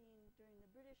you're seeing during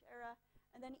the British era.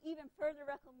 And then even further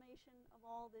reclamation of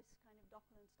all this kind of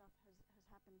dockland stuff has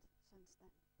happened since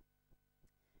then.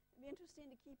 It'd be interesting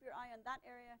to keep your eye on that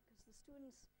area because the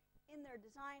students in their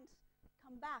designs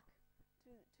come back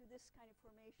to this kind of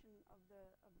formation of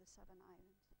the 7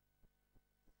 islands.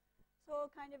 So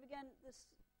kind of again,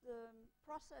 the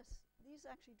process, these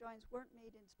actually drawings weren't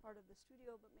made as part of the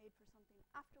studio but made for something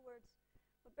afterwards.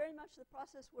 But very much the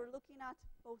process we're looking at,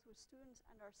 both with students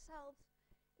and ourselves,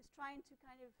 is trying to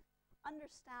kind of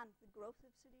understand the growth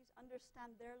of cities,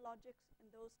 understand their logics in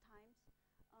those times.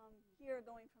 Here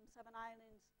going from 7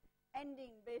 islands,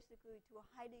 ending basically to a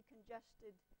highly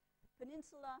congested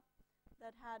peninsula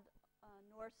that had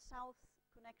north-south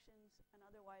connections and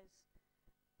otherwise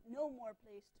no more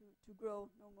place to grow,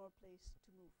 no more place to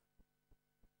move.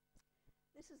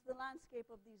 This is the landscape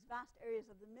of these vast areas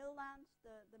of the mill lands.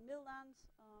 The mill lands,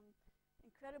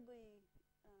 incredibly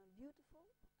beautiful,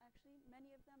 actually.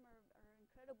 Many of them are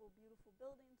incredible, beautiful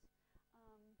buildings,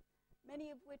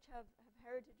 many of which have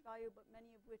heritage value, but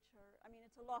many of which are, I mean,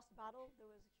 it's a lost battle.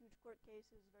 There was huge court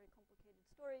cases, very complicated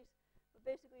stories, but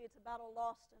basically it's a battle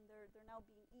lost, and they're now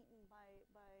being eaten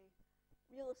by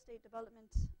real estate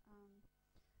development.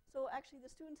 So actually the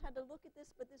students had to look at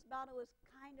this, but this battle is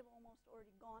kind of almost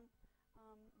already gone,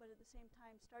 but at the same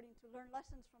time starting to learn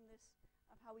lessons from this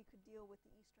of how we could deal with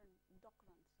the eastern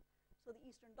docklands. So the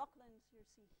eastern docklands you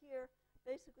see here,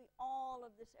 basically all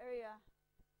of this area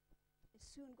is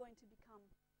soon going to become,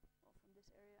 well, from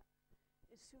this area,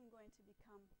 is soon going to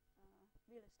become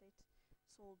real estate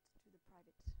sold to the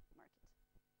private market.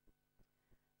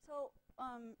 So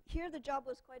here the job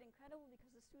was quite incredible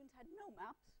because the students had no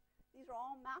maps. These are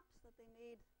all maps that they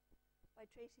made by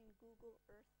tracing Google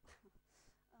Earth.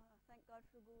 Thank God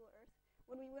for Google Earth.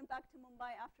 When we went back to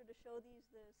Mumbai after to show these,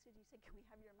 the city said, "Can we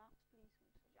have your maps, please?" And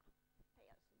we said, "Yeah, pay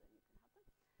us, so then you can have them."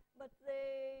 But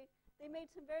they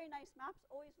made some very nice maps,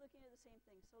 always looking at the same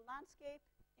thing. So landscape,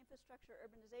 infrastructure,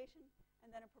 urbanization,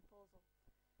 and then a proposal.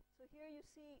 So here you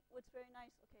see what's very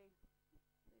nice. Okay,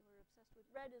 they were obsessed with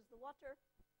red is the water,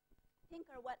 pink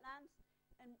are wetlands,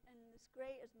 and this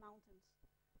gray is mountains.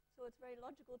 So it's very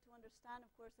logical to understand,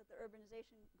 of course, that the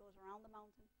urbanization goes around the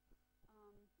mountain.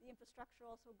 The infrastructure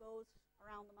also goes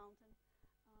around the mountain.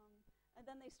 And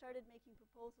then they started making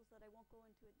proposals that I won't go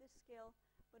into at this scale,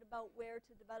 but about where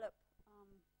to develop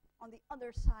on the other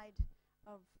side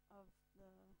of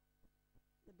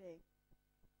the bay.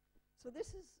 So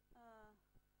this is,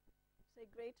 say,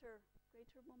 Greater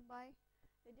Mumbai.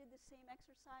 They did the same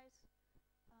exercise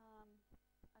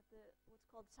at what's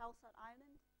called Salsat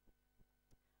Island,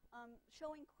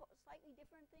 showing slightly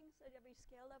different things at every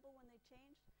scale level when they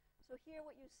changed. So here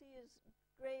what you see is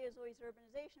gray is always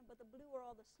urbanization, but the blue are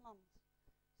all the slums.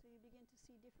 So you begin to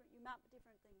see different, you map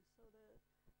different things. So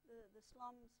the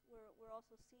slums were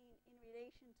also seen in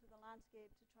relation to the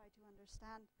landscape to try to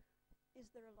understand, is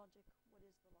there a logic, what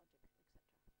is the logic, etc.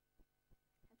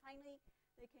 And finally,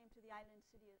 they came to the island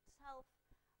city itself.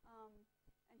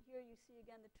 And here you see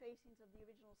again the tracings of the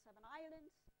original 7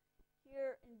 islands.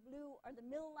 Here in blue are the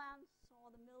mill lands, so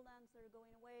all the mill lands that are going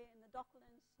away, and the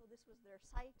docklands, so this was their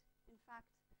site, in fact,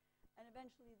 and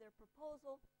eventually their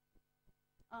proposal.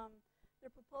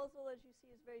 Their proposal, as you see,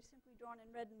 is very simply drawn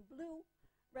in red and blue.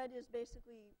 Red is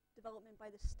basically development by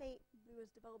the state, blue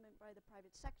is development by the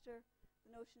private sector.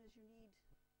 The notion is you need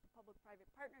a public-private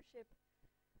partnership.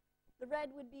 The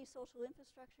red would be social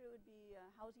infrastructure, it would be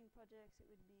housing projects, it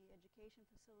would be education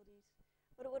facilities.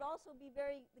 But it would also be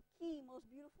the key, most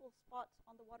beautiful spots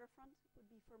on the waterfront would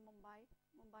be for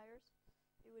Mumbaiers.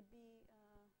 It would be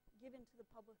given to the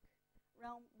public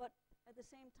realm, but at the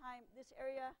same time, this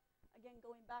area, again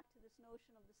going back to this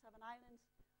notion of the 7 islands,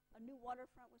 a new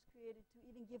waterfront was created to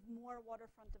even give more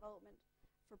waterfront development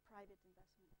for private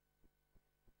investment.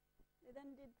 They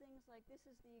then did things like, this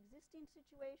is the existing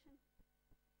situation.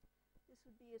 This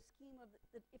would be a scheme of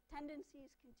if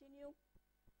tendencies continue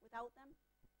without them,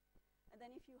 and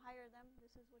then if you hire them,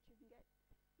 this is what you can get.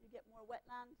 You get more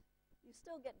wetland. You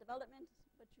still get development,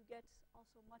 but you get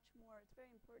also much more. It's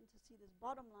very important to see this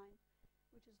bottom line,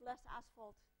 which is less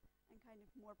asphalt and kind of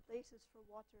more places for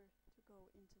water to go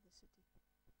into the city.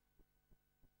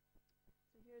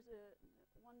 So here's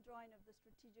one drawing of the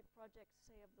strategic projects,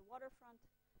 say, of the waterfront,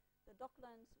 the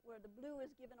docklands, where the blue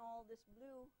is given, all this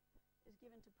blue is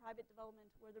given to private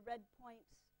development, where the red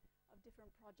points of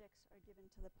different projects are given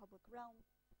to the public realm.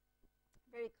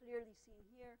 Very clearly seen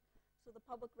here. So the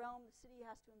public realm, the city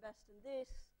has to invest in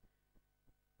this.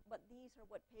 but these are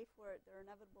what pay for it. They're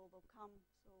inevitable. They'll come,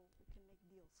 so we can make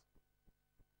deals.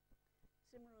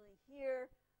 Similarly here,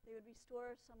 they would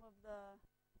restore some of the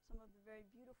very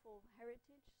beautiful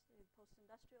heritage, the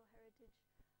post-industrial heritage,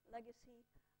 legacy,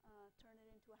 turn it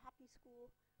into a happy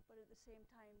school, but at the same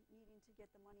time needing to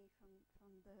get the money from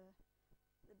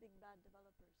the big bad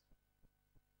developers.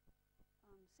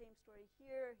 Same story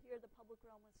here. Here the public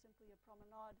realm was simply a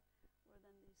promenade, where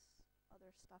then this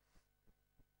other stuff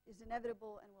is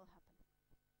inevitable and will happen.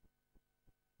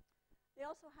 They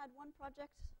also had one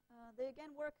project. They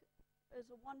again work as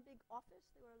a one big office.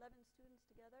 There were 11 students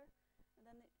together, and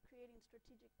then creating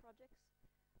strategic projects.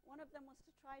 One of them was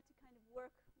to try to kind of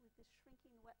work with the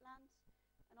shrinking wetlands,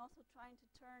 and also trying to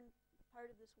turn part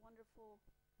of this wonderful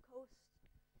coast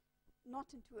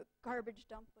not into a garbage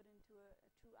dump, but into a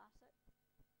true asset.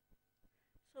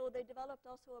 So they developed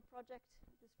also a project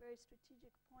at this very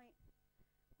strategic point,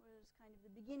 where it's kind of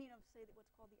the beginning of, say,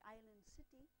 what's called the island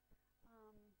city.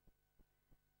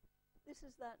 This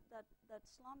is that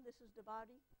slum. This is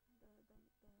Debari.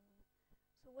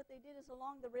 So what they did is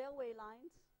along the railway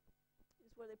lines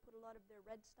is where they put a lot of their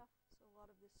red stuff, so a lot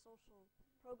of this social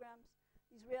programs.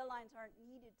 These rail lines aren't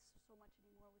needed so much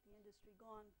anymore with the industry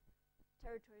gone.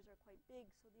 Territories are quite big,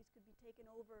 so these could be taken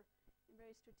over in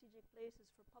very strategic places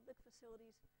for public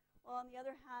facilities. While on the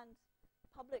other hand,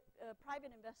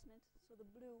 private investment, so the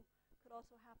blue, could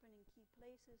also happen in key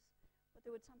places, but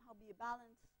there would somehow be a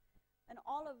balance. And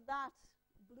all of that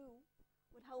blue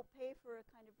would help pay for a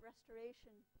kind of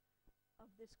restoration of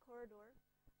this corridor,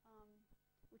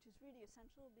 which is really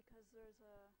essential because there's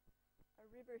a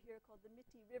river here called the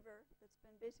Mitti River that's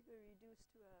been basically reduced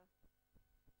to a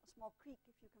small creek,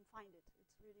 if you can find it.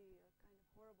 It's really a kind of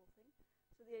horrible thing.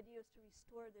 So the idea is to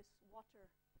restore this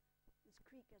water, this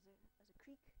creek as a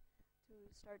creek, to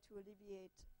start to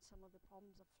alleviate some of the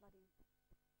problems of flooding.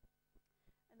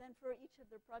 And then for each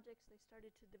of their projects, they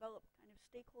started to develop kind of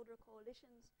stakeholder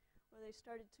coalitions, where they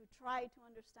started to try to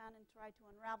understand and try to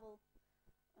unravel.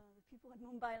 The people in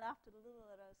Mumbai laughed a little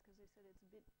at us because they said it's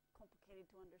a bit complicated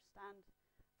to understand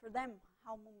for them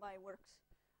how Mumbai works.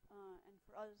 And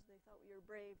for us, they thought we were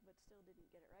brave, but still didn't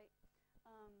get it right.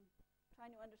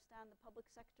 Trying to understand the public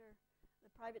sector, the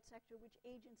private sector, which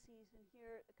agencies, and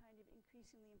here a kind of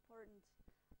increasingly important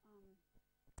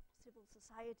civil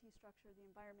society structure, the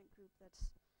environment group, that's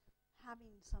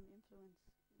having some influence in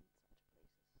such places.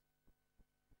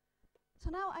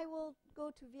 So now I will go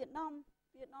to Vietnam.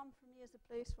 Vietnam for me is a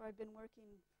place where I've been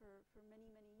working for many,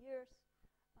 many years.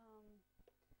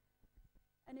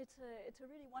 And it's a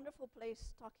really wonderful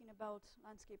place, talking about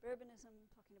landscape urbanism,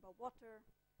 talking about water,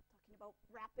 talking about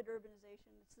rapid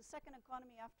urbanization. It's the second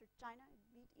economy after China. It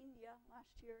beat India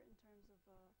last year in terms of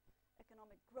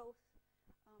economic growth.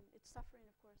 It's suffering,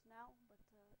 of course, now, but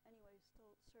anyway,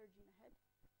 still surging ahead.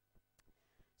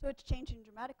 So it's changing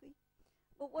dramatically.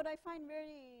 But what I find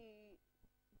very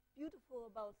beautiful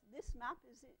about this map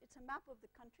is it's a map of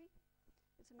the country.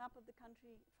 It's a map of the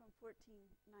country from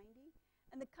 1490.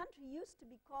 And the country used to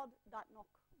be called Dat Nok,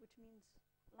 which means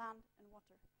land and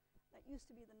water. That used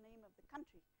to be the name of the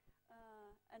country.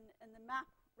 And the map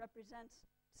represents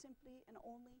simply and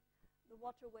only the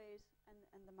waterways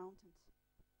and the mountains.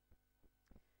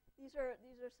 These are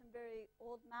some very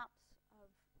old maps of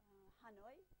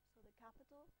Hanoi, so the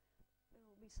capital. It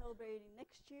will be celebrating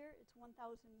next year its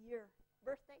 1,000-year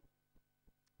birthday.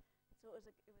 So it was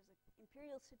an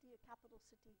imperial city, a capital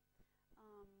city,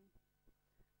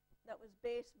 that was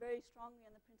based very strongly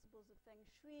on the principles of Feng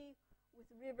Shui, with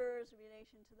rivers,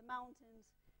 relation to the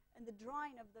mountains, and the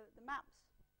drawing of the maps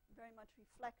very much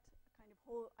reflect a kind of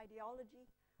whole ideology,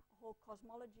 a whole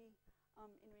cosmology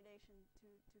in relation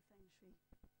to Feng Shui.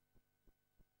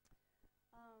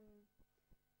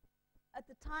 At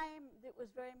the time, it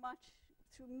was very much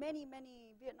through many,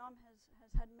 Vietnam has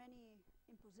had many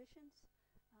impositions,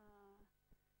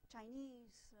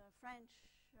 Chinese, French,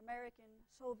 American,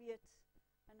 Soviet,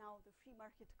 and now the free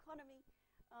market economy,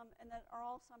 and that are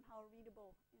all somehow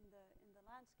readable in the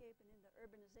landscape and in the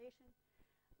urbanization.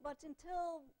 But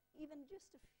until even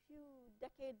just a few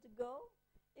decades ago,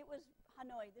 it was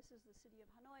Hanoi. This is the city of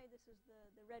Hanoi. This is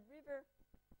the Red River.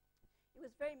 It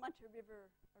was very much a river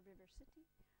city.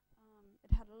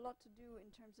 It had a lot to do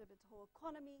in terms of its whole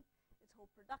economy, its whole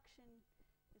production,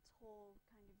 its whole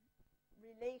kind of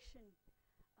relation.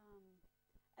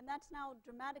 And that's now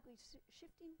dramatically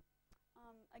shifting.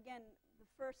 Again, the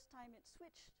first time it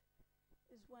switched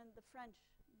is when the French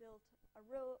built a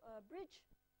bridge.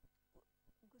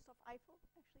 Gustave Eiffel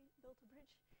actually built a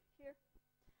bridge here.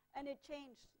 And it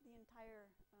changed the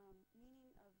entire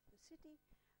meaning of the city.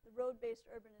 The road-based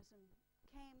urbanism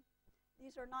came.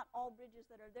 These are not all bridges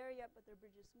that are there yet, but they're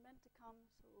bridges meant to come,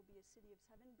 so it will be a city of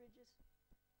 7 bridges.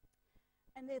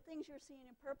 And the things you're seeing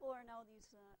in purple are now these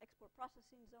export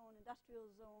processing zone, industrial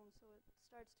zone, so it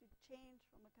starts to change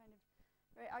from a kind of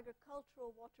very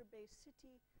agricultural, water-based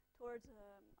city towards,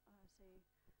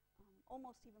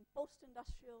 almost even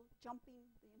post-industrial, jumping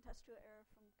the industrial era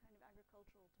from kind of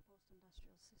agricultural to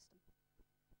post-industrial system.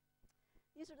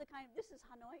 These are the kind of, this is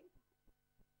Hanoi,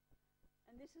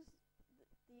 and this is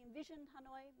the envisioned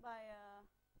Hanoi by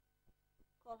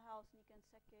Kohlhaas, Nika and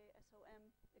Seke,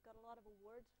 SOM. They got a lot of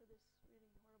awards for this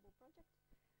really horrible project.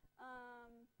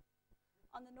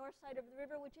 On the north side of the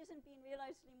river, which isn't being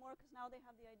realized anymore because now they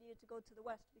have the idea to go to the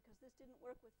west because this didn't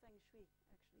work with Feng Shui,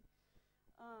 actually.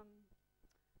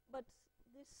 But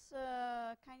this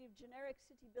kind of generic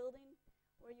city building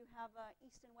where you have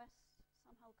east and west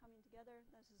somehow coming together.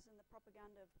 This is in the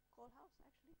propaganda of Kohlhaas,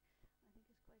 actually. I think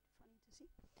it's quite funny to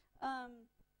see.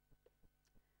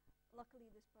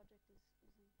 Luckily, this project is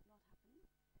not happening.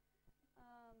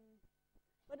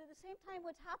 But at the same time,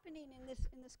 what's happening in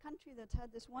this country that's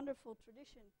had this wonderful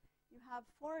tradition, you have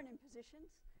foreign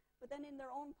impositions, but then in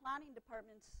their own planning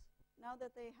departments, now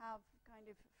that they have kind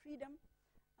of freedom,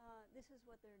 this is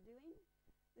what they're doing.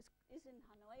 This is in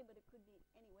Hanoi, but it could be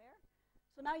anywhere.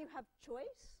 So now you have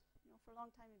choice. You know, for a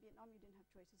long time in Vietnam, you didn't have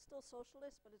choice. It's still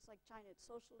socialist, but it's like China. It's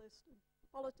socialist in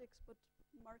politics, but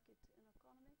market in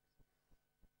economics.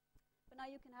 But now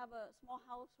you can have a small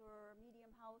house or a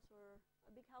medium house or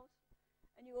a big house.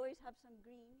 And you always have some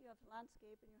green. You have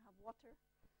landscape and you have water.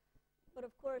 But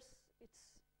of course, it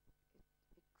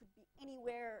could be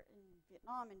anywhere in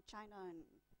Vietnam and China. And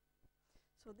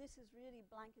so this is really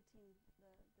blanketing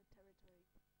the territory.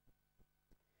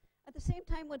 At the same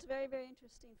time, what's very, very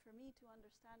interesting for me to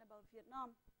understand about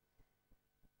Vietnam,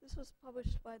 this was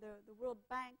published by the World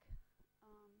Bank.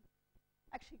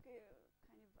 Actually, kind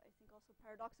of, I think also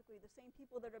paradoxically, the same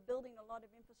people that are building a lot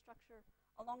of infrastructure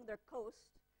along their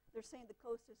coast, they're saying the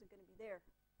coast isn't going to be there.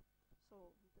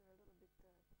 So they're a little bit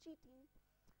cheating.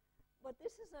 But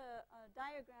this is a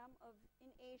diagram of,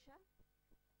 in Asia,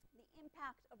 the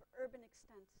impact of urban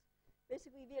extent.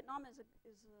 Basically, Vietnam has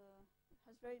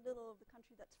very little of the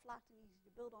country that's flat and easy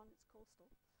to build on. It's coastal.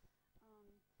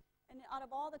 And out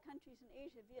of all the countries in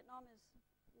Asia, Vietnam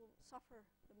will suffer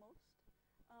the most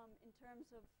in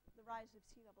terms of the rise of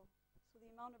sea level. So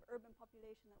the amount of urban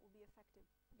population that will be affected.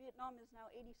 Vietnam is now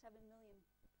 87 million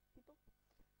people.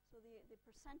 So the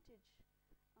percentage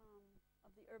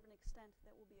of the urban extent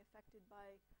that will be affected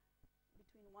by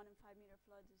between 1 and 5 meter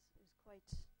floods is quite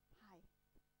high.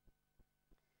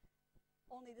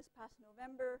 Only this past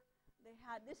November, they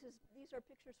had, these are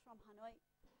pictures from Hanoi.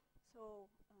 So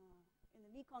in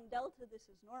the Mekong Delta, this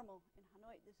is normal. In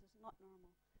Hanoi, this is not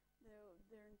normal.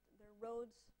 Their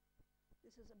roads,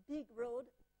 this is a big road,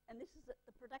 and this is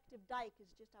the protective dike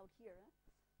is just out here.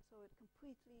 So it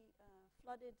completely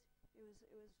flooded. It was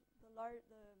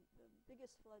the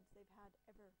biggest floods they've had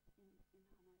ever in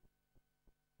Hanoi.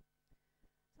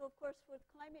 So of course, with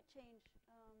climate change,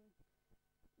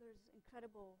 there's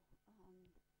incredible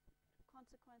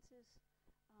consequences.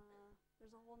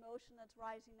 There's a whole notion that's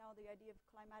rising now, the idea of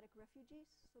climatic refugees.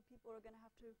 So people are going to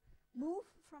have to move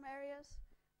from areas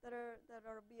that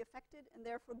are be affected, and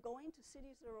therefore going to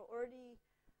cities that are already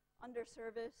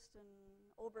underserviced and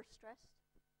overstressed.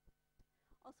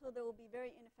 Also, there will be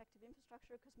very ineffective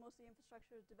infrastructure because most of the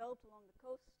infrastructure is developed along the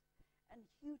coast, and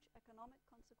huge economic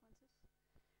consequences.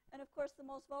 And of course, the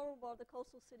most vulnerable are the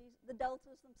coastal cities, the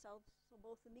deltas themselves, so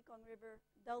both the Mekong River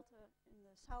Delta in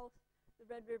the south, the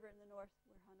Red River in the north,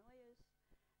 where Hanoi is.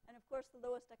 And of course, the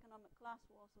lowest economic class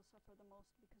will also suffer the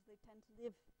most because they tend to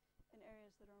live in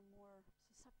areas that are more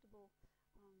susceptible.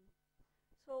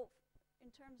 So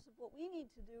in terms of what we need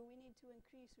to do, we need to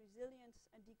increase resilience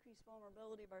and decrease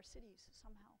vulnerability of our cities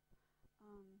somehow.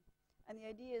 And the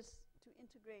idea is to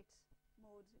integrate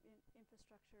modes of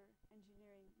infrastructure,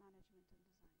 engineering, management, and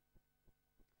design.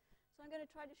 So I'm going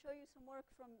to try to show you some work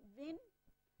from Vinh,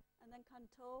 and then Can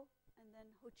Tho, and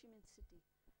then Ho Chi Minh City.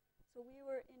 So we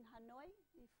were in Hanoi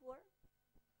before.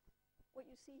 What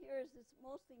you see here is it's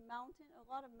mostly a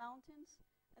lot of mountains,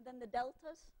 and then the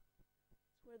deltas,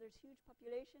 where there's huge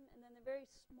population, and then a very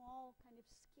small kind of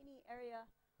skinny area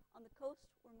on the coast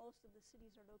where most of the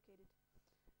cities are located.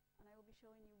 And I will be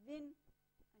showing you Vinh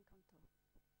and Can Tho.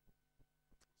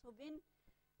 So Vinh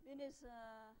is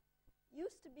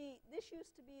used to be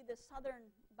the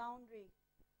southern boundary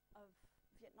of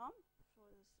Vietnam for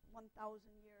this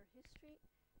 1,000-year history.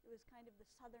 It was kind of the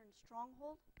southern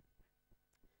stronghold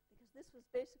because this was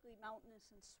basically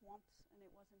mountainous and swamps, and it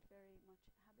wasn't very much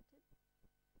inhabited.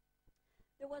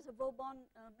 There was a Vauban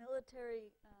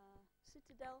military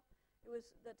citadel.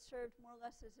 that served more or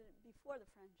less as before the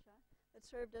French, that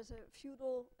served as a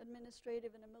feudal,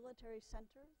 administrative, and a military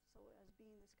center, so as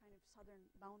being this kind of southern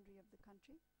boundary of the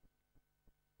country.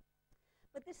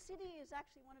 But this city is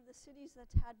actually one of the cities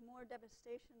that's had more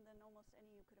devastation than almost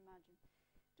any you could imagine.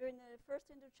 During the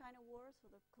First Indochina War, so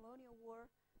the colonial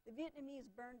war, the Vietnamese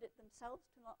burned it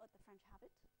themselves to not let the French have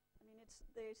it. I mean,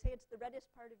 they say it's the reddest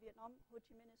part of Vietnam. Ho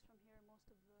Chi Minh is from here. Most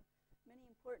of the many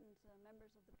important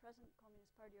members of the present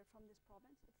Communist Party are from this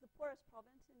province. It's the poorest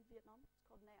province in Vietnam. It's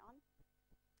called Nay An.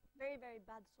 Very, very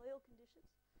bad soil conditions.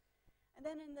 And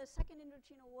then in the Second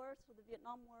Indochina War, so the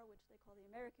Vietnam War, which they call the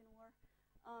American War,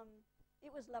 it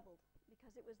was leveled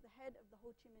because it was the head of the Ho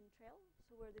Chi Minh Trail,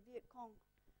 so where the Viet Cong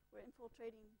were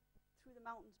infiltrating through the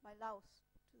mountains by Laos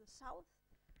to the south.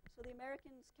 So the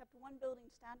Americans kept one building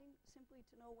standing simply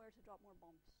to know where to drop more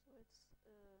bombs. So it's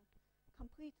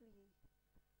completely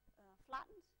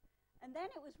flattened. And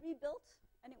then it was rebuilt,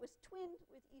 and it was twinned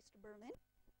with East Berlin.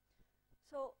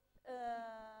 So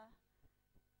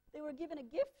they were given a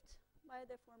gift by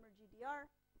the former GDR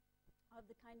of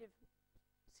the kind of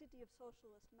city of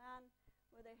socialist man,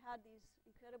 where they had these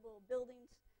incredible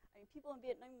buildings. I mean, people in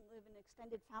Vietnam live in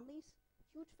extended families,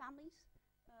 huge families,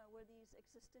 where these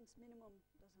existence minimum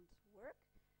doesn't work.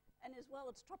 And as well,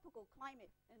 it's tropical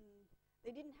climate, and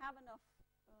they didn't have enough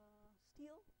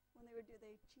steel when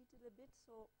they cheated a bit,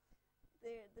 so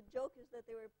the joke is that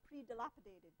they were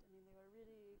pre-dilapidated. I mean, they were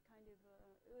really kind of,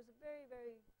 it was a very,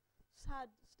 very sad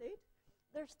state.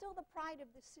 They're still the pride of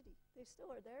the city. They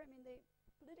still are there. I mean,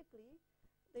 politically,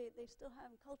 they still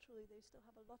have, culturally, they still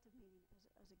have a lot of meaning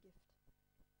as a gift.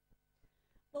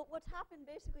 But what's happened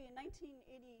basically in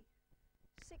 1986,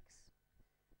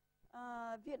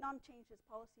 Vietnam changed its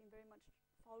policy and very much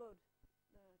followed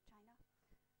China.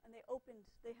 And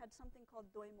they had something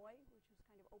called Doi Moi, which was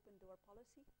kind of open door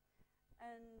policy.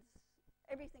 And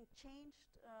everything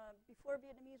changed. Before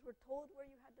Vietnamese were told where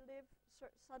you had to live,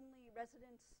 suddenly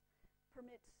residence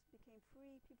permits became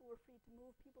free. People were free to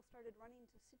move. People started running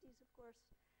to cities, of course.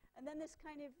 And then this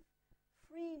kind of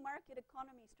free market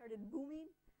economy started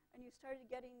booming, and you started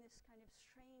getting this kind of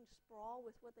strange sprawl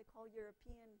with what they call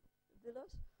European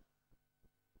villas.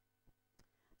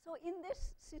 So in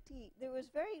this city, there was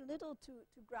very little to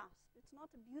grasp. It's not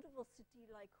a beautiful city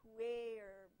like Hue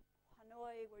or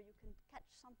Hanoi where you can catch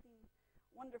something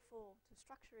wonderful to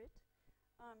structure it.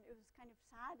 It was kind of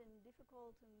sad and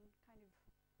difficult and kind of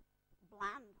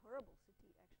bland, horrible city,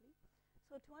 actually.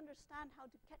 So to understand how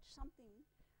to catch something,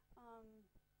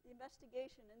 the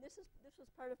investigation, and this was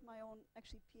part of my own,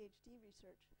 actually, PhD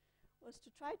research, was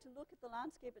to try to look at the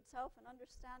landscape itself and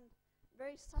understand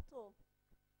very subtle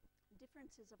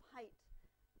differences of height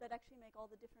that actually make all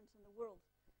the difference in the world.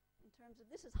 In terms of,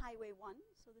 this is Highway 1,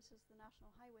 so this is the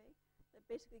national highway that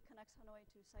basically connects Hanoi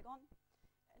to Saigon.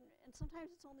 And sometimes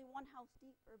it's only one house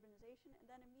deep urbanization, and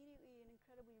then immediately an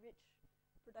incredibly rich,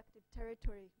 productive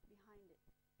territory behind it.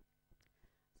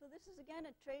 So this is again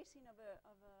a tracing of a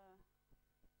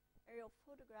aerial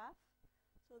photograph.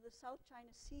 So the South China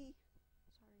Sea,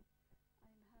 sorry,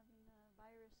 I'm having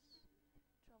virus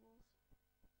troubles.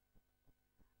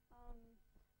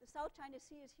 The South China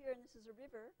Sea is here, and this is a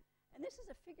river. And this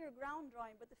is a figure ground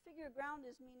drawing, but the figure ground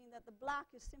is meaning that the black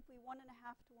is simply 1.5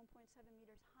 to 1.7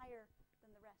 meters higher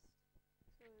than the rest.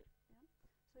 So, yeah.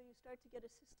 So you start to get a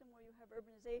system where you have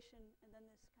urbanization and then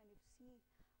this kind of sea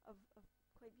of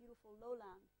quite beautiful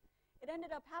lowland. It ended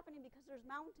up happening because there's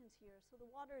mountains here, so the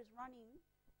water is running,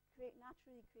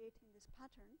 naturally creating this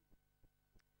pattern.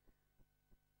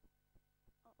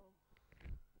 Uh-oh.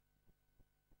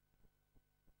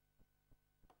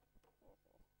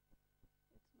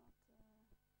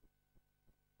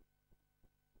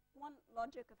 One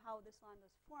logic of how this land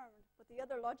was formed, but the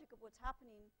other logic of what's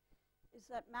happening is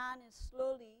that man is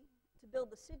slowly, to build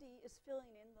the city, is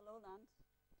filling in the lowlands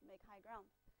to make high ground.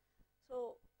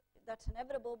 So that's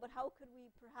inevitable, but how could we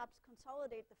perhaps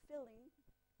consolidate the filling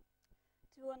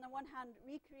to, on the one hand,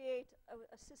 recreate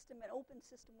a system, an open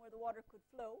system where the water could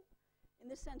flow, in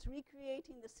this sense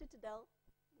recreating the citadel,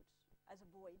 which as a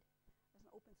void, as an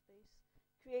open space,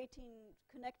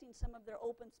 connecting some of their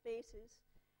open spaces,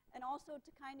 and also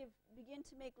to kind of begin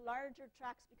to make larger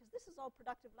tracts, because this is all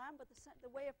productive land, but the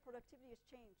way of productivity has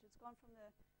changed. It's gone from the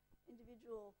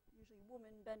individual, usually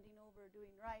woman, bending over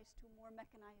doing rice, to a more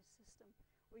mechanized system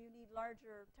where you need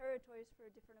larger territories for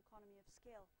a different economy of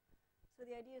scale. So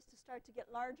the idea is to start to get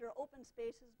larger open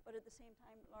spaces, but at the same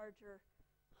time larger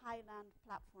highland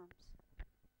platforms.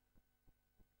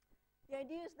 The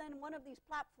idea is then one of these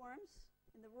platforms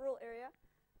in the rural area.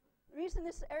 The reason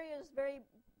this area is very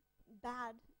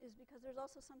bad is because there's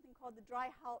also something called the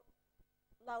dry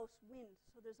louse wind.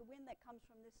 So there's a wind that comes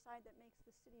from this side that makes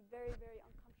the city very, very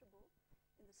uncomfortable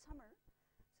in the summer.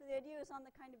 So the idea is on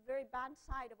the kind of very bad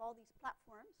side of all these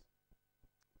platforms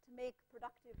to make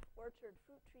productive orchard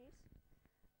fruit trees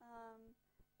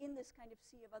in this kind of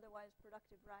sea of otherwise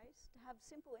productive rice, to have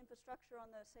simple infrastructure on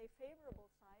the, say, favorable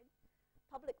side,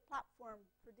 public platform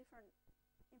for different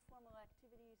informal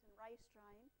activities and rice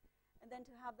drying, and then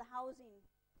to have the housing.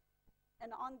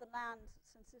 And on the land,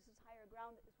 since this is higher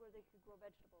ground, is where they could grow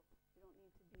vegetables. You don't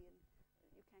need to be in,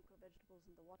 you can't grow vegetables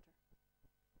in the water.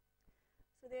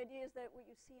 So the idea is that what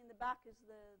you see in the back is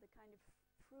the kind of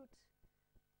fruit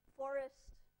forest,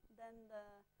 then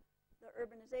the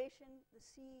urbanization, the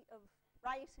sea of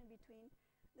rice in between.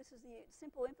 This is the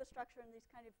simple infrastructure and these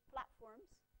kind of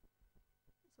platforms.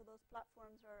 So those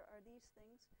platforms are these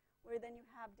things, where then you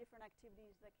have different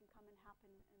activities that can come and happen,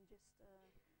 and just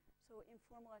so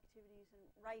informal activities. And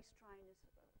rice drying is,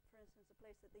 for instance, a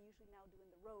place that they usually now do in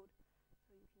the road,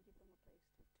 so you can give them a place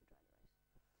to dry the rice.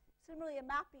 Similarly, a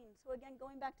mapping. So again,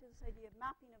 going back to this idea of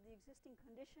mapping of the existing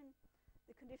condition,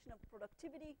 the condition of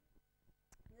productivity.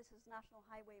 And this is National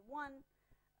Highway 1.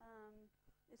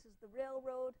 This is the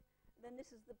railroad. Then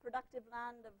this is the productive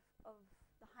land of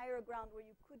the higher ground where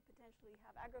you could potentially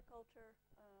have agriculture.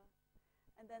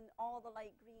 And then all the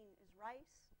light green is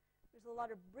rice. There's a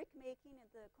lot of brick making at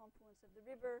the confluence of the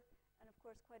river, and of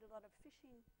course quite a lot of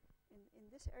fishing in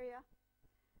this area.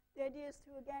 The idea is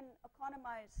to, again,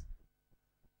 economize,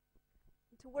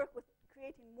 to work with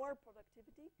creating more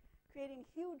productivity, creating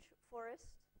huge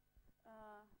forests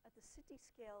at the city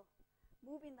scale,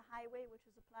 moving the highway, which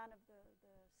is a plan of the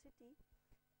city,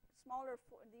 smaller,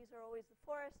 these are always the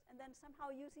forests, and then somehow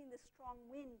using the strong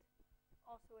wind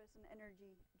also as an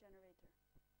energy generator.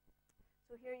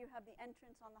 So here you have the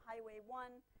entrance on the Highway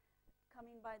 1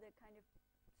 coming by the kind of,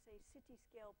 say, city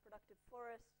scale productive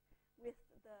forest with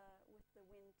the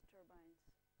wind turbines.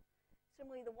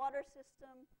 Similarly, the water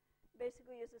system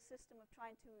basically is a system of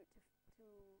trying to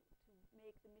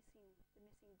make the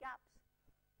missing gaps,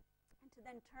 and to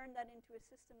then turn that into a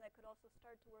system that could also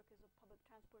start to work as a public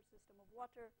transport system of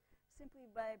water, simply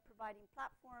by providing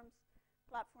platforms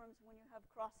when you have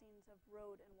crossings of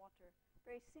road and water.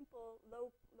 Very simple,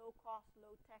 low cost,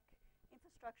 low tech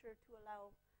infrastructure to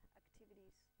allow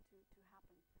activities to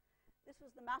happen. This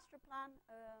was the master plan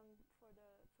for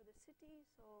the city.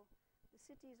 So the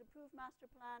city's approved master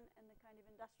plan and the kind of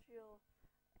industrial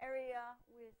area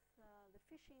with the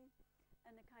fishing,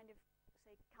 and the kind of,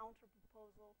 say, counter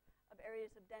proposal of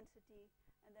areas of density,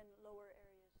 and then lower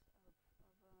areas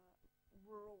of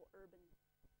rural urban.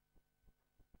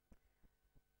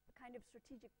 A kind of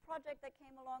strategic project that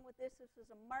came along with this. This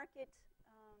was a market,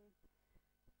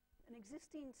 an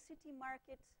existing city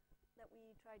market that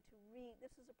we tried to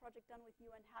this is a project done with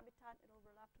UN Habitat. It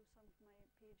overlapped with some of my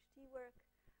PhD work.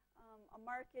 A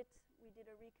market, we did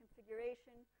a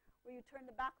reconfiguration where you turn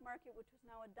the back market, which was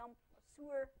now a dump, a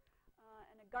sewer,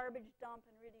 and a garbage dump,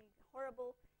 and really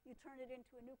horrible. You turn it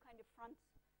into a new kind of front,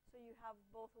 so you have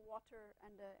both a water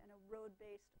and a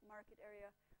road-based market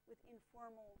area with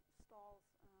informal stalls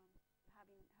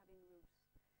having roofs.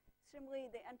 Similarly,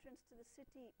 the entrance to the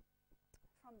city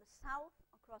from the south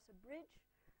across a bridge.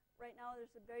 Right now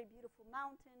there's a very beautiful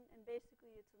mountain, and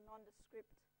basically it's a nondescript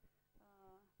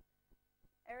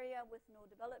area with no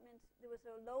development. There was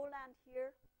a lowland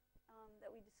here that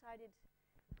we decided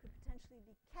could potentially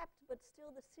be kept, but still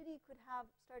the city could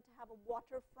start to have a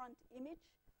waterfront image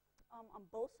on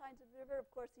both sides of the river. Of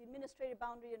course, the administrative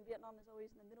boundary in Vietnam is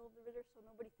always in the middle of the river, so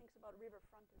nobody thinks about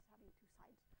riverfront as having two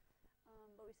sides.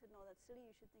 But we said, no, that's silly.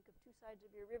 You should think of two sides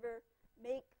of your river,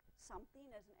 make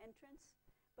something as an entrance,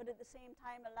 but at the same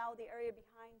time allow the area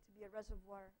behind to be a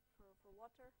reservoir for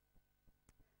water.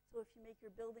 So if you make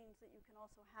your buildings, that you can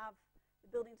also have the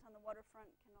buildings on the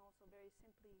waterfront can also very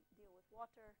simply deal with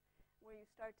water, where you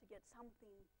start to get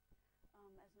something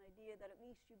as an idea that at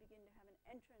least you begin to have an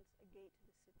entrance, a gate to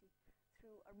the city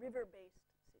through a river-based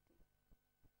city.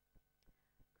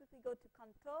 Quickly go to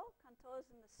Canton. Canton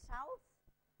is in the south.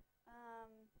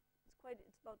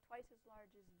 It's about twice as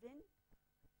large as Vin.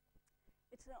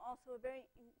 It's also a very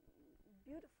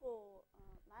beautiful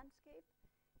landscape.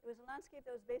 It was a landscape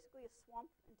that was basically a swamp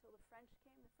until the French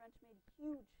came. The French made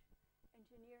huge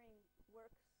engineering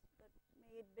works that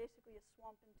made basically a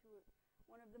swamp into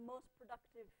one of the most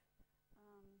productive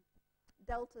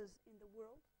deltas in the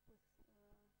world.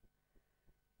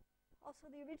 Also,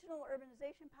 the original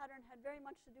urbanization pattern had very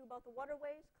much to do about the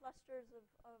waterways, clusters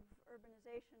of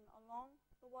urbanization along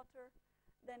the water,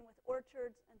 then with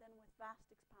orchards, and then with vast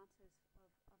expanses of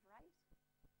rice.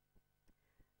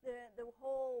 The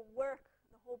whole work,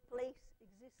 the whole place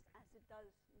exists as it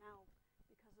does now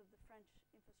because of the French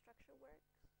infrastructure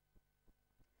works.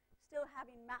 Still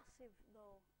having massive,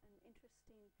 though, and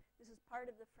interesting, this is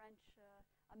part of the French,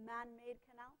 a man-made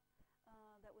canal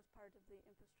that was part of the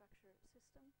infrastructure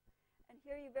system. And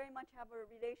here you very much have a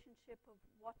relationship of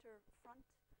waterfront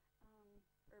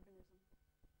urbanism.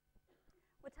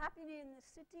 What's happening in the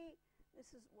city,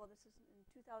 this is in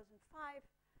 2005.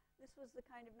 This was the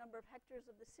kind of number of hectares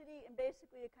of the city, and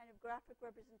basically a kind of graphic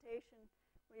representation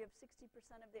where you have 60%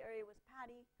 of the area was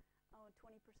paddy,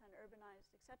 20% urbanized,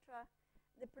 etc.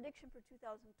 The prediction for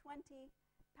 2020,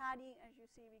 paddy, as you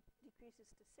see,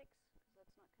 decreases to 6, because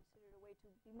that's not considered a way to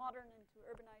be modern and to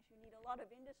urbanize. You need a lot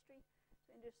of industry,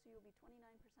 so industry will be 29%.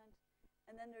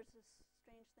 And then there's this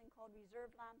strange thing called reserve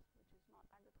land, which is not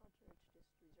agriculture, it's just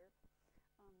reserve.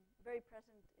 Very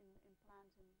present in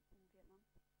plans in Vietnam.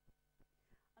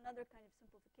 Another kind of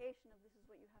simplification of this is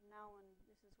what you have now and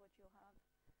this is what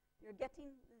you're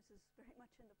getting. This is very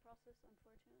much in the process,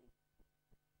 unfortunately.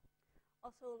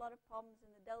 Also a lot of problems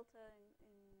in the delta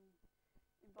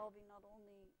involving not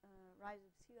only rise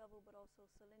of sea level but also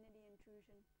salinity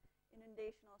intrusion,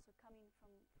 inundation also coming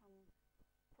from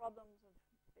problems of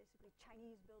basically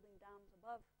Chinese building dams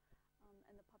above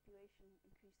and the population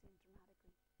increasing dramatically.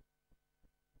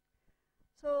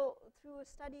 So through a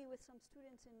study with some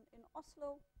students in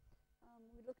Oslo,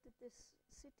 we looked at this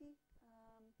city,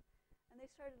 and they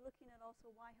started looking at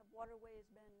also why have waterways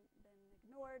been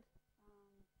ignored,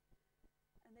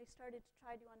 and they started to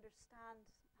try to understand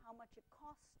how much it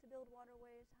costs to build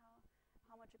waterways,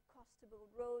 how much it costs to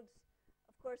build roads.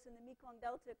 Of course, in the Mekong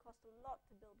Delta, it cost a lot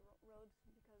to build roads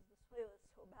because the soil is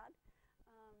so bad.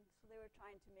 So they were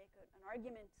trying to make an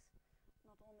argument,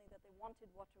 not only that they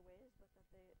wanted waterways, but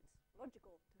that it's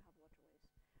logical to have waterways.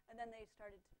 And then they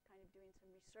started kind of doing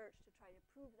some research to try to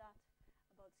prove that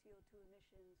about CO2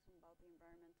 emissions and about the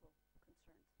environmental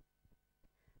concerns.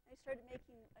 They started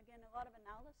making, again, a lot of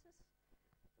analysis,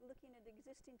 looking at the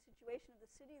existing situation of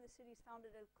the city. The city is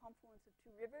founded at a confluence of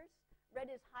 2 rivers. Red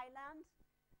is highland,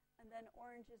 and then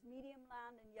orange is medium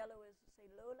land, and yellow is, say,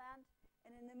 lowland.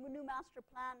 And in the new master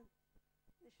plan,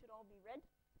 this should all be red.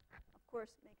 Of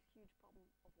course, it makes a huge problem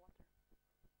of water.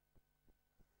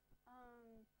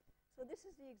 So this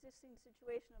is the existing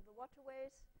situation of the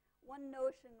waterways. One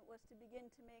notion was to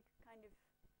begin to make kind of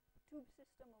tube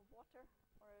system of water,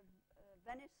 or a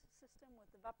Venice system with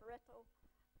the vaporetto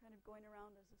kind of going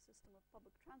around as a system of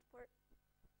public transport.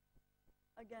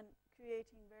 Again,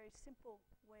 creating very simple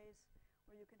ways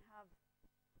where you can have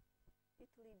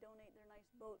Italy donate their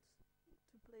nice boats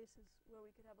to places where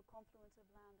we could have a confluence of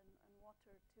land and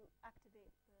water to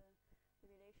activate the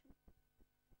relation.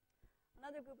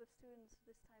 Another group of students,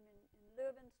 this time in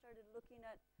Leuven, started looking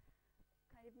at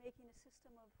kind of making a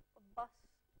system of bus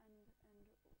and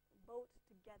boat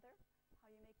together,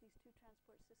 how you make these 2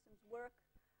 transport systems work,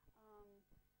 and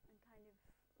kind of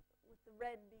with the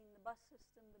red being the bus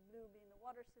system, the blue being the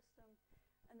water system.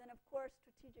 And then, of course,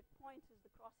 strategic points is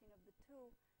the crossing of the 2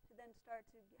 to then start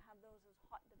to have those as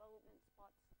hot development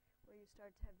spots where you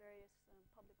start to have various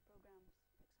public programs,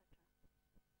 etc.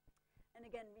 And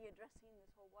again, readdressing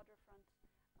this whole waterfront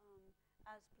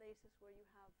as places where you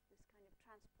have this kind of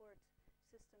transport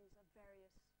systems of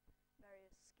various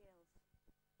scales.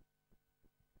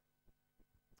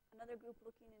 Another group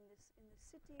looking in the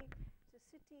city. The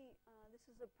city, this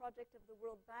is a project of the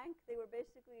World Bank. They were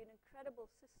basically an incredible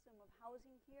system of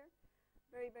housing here,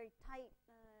 very, very tight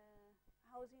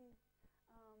housing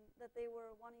that they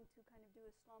were wanting to kind of do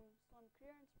a slum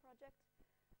clearance project.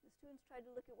 The students tried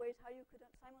to look at ways how you could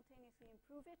simultaneously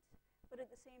improve it, but at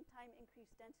the same time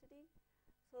increase density.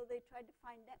 So they tried to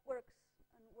find networks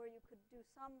and where you could do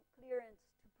some clearance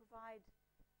to provide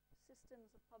systems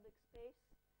of public space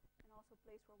and also a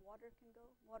place where water can go.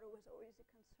 Water was always a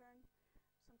concern.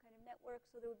 Some kind of network,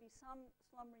 so there would be some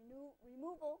slum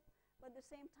removal, but at the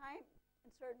same time, in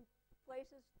certain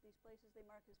places, these places they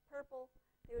mark as purple,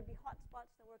 they would be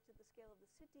hotspots that worked at the scale of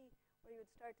the city, where you would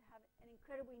start to have an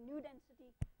incredibly new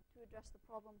density to address the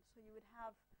problem. So you would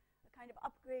have a kind of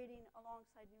upgrading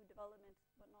alongside new development,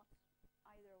 but not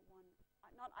either one,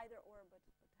 not either or, but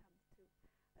to have the 2.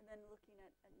 And then looking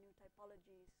at new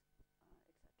typologies,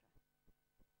 etc.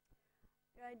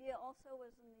 The idea also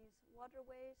was in these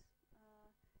waterways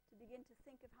to begin to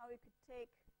think of how you could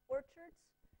take orchards.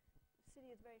 The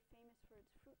city is very famous for its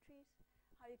fruit trees.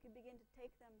 How you could begin to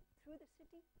take them through the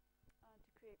city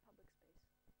to create public space.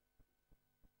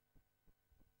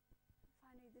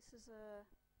 Finally, this is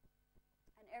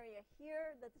an area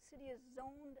here that the city is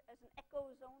zoned as an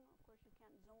eco zone. Of course, you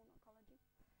can't zone ecology.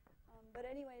 But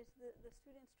anyways, the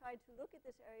students tried to look at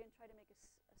this area and try to make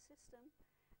a system.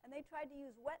 And they tried to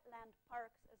use wetland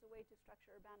parks as a way to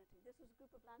structure urbanity. This was a group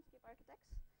of landscape architects.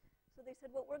 So they said,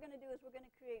 what we're going to do is we're going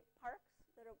to create parks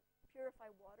that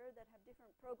purify water, that have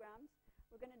different programs.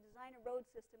 We're going to design a road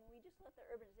system, and we just let the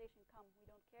urbanization come. We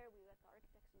don't care. We let the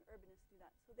architects and urbanists do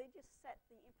that. So they just set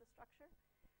the infrastructure,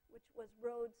 which was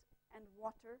roads and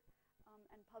water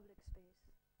and public space.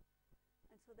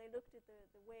 And so they looked at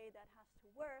the way that has to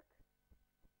work,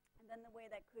 and then the way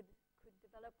that could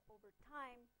develop over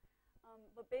time.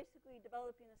 But basically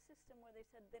developing a system where they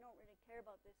said they don't really care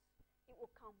about this. It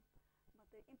will come.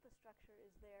 But the infrastructure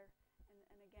is there.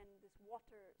 And again, this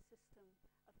water system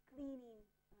of cleaning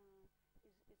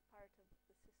is part of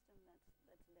the system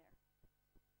that's there.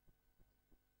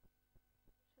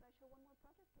 Should I show one more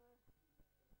project? Or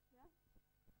yeah?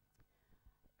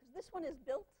 Because this one is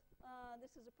built.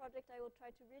 This is a project I will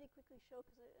try to really quickly show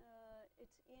because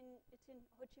it's in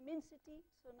Ho Chi Minh City.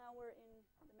 So now we're in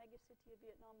the mega city of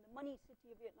Vietnam, the money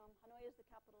city of Vietnam. Hanoi is the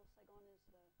capital. Saigon is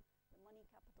the money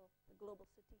capital, the global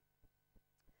city.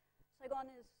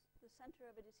 Saigon is the center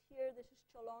of it is here. This is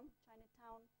Cholon,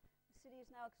 Chinatown. The city is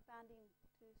now expanding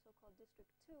to so-called District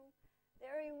 2. The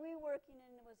area we were working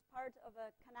in was part of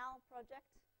a canal project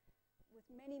with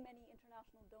many, many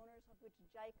international donors, of which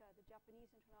JICA, the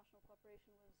Japanese International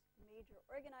Corporation, was the major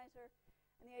organizer.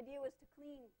 And the idea was to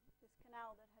clean this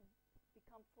canal that had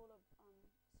become full of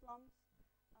slums.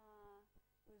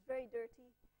 It was very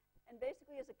dirty. And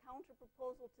basically, as a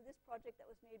counter-proposal to this project that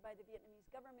was made by the Vietnamese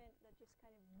government that just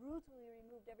kind of brutally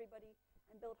removed everybody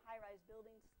and built high-rise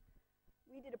buildings,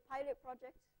 we did a pilot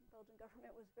project. The Belgian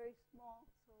government was very small,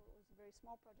 so it was a very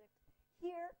small project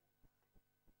here.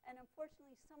 And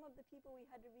unfortunately, some of the people we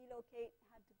had to relocate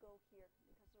had to go here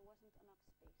because there wasn't enough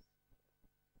space.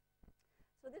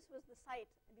 So this was the site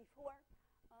before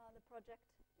the project.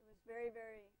 It was very,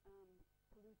 very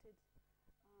polluted.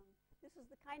 This is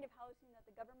the kind of housing that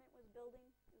the government was building.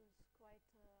 It was quite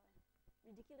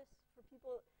ridiculous for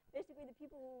people. Basically, the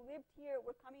people who lived here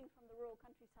were coming from the rural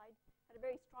countryside, had a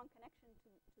very strong connection to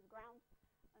the ground,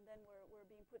 and then were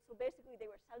being put. So basically, they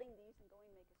were selling these and going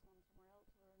make a slum somewhere else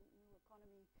or a new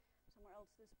economy somewhere else.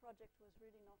 This project was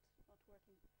really not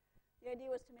working. The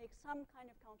idea was to make some kind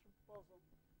of counter-proposal.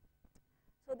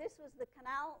 So this was the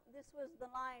canal. This was the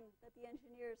line that the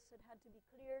engineers said had to be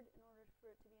cleared in order for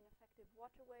it to be an effective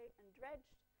waterway and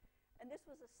dredged. And this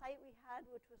was a site we had,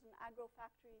 which was an agro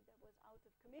factory that was out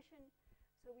of commission.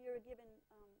 So we were given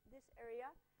this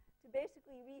area to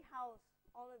basically rehouse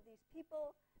all of these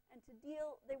people and to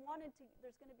deal. They wanted to,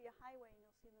 there's going to be a highway, and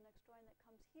you'll see in the next drawing that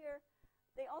comes here.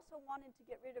 They also wanted to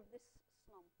get rid of this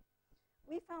slum.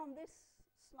 We found this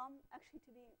slum actually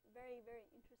to be very, very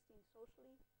interesting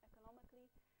socially, economically.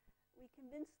 We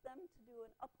convinced them to do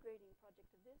an upgrading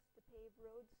project of this, to pave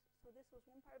roads. So this was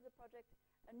one part of the project.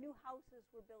 New houses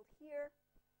were built here,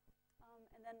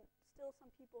 and then still some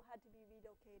people had to be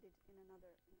relocated in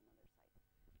another site.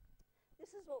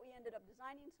 This is what we ended up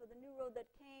designing. So the new road that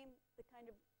came, the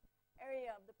kind of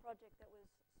area of the project that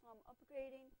was slum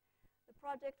upgrading. The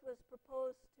project was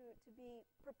proposed to be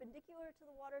perpendicular to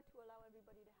the water to allow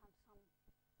everybody to have some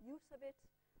use of it.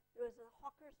 There was a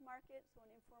hawker's market, so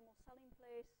an informal selling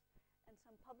place, and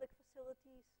some public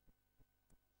facilities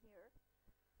here.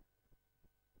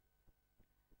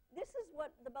 This is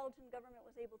what the Belgian government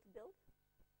was able to build.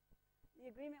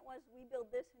 The agreement was we build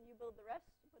this and you build the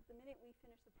rest, but the minute we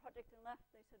finished the project and left,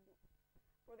 they said,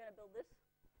 we're going to build this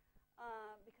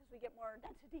because we get more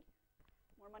density,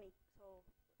 more money. So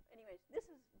anyways, this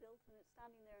is built and it's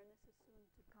standing there, and this is soon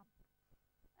to come.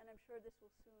 And I'm sure this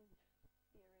will soon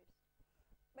be erased.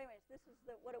 But anyways, this is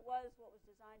what it was, what was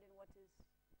designed, and what is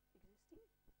existing.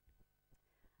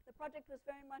 The project was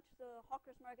very much the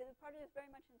hawker's market. The project is very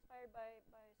much inspired by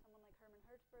someone like Herman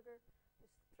Hertzberger,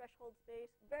 this threshold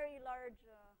space, very large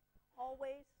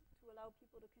hallways to allow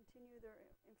people to continue their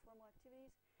informal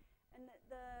activities. And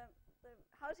the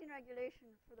housing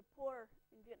regulation for the poor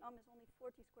in Vietnam is only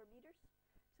 40 square meters.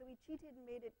 So we cheated and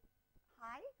made it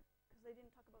high because they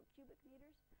didn't talk about cubic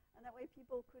meters. And that way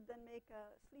people could then make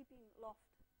a sleeping loft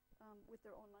with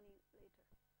their own money later.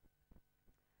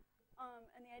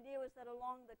 And the idea was that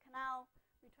along the canal,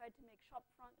 we tried to make shop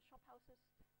houses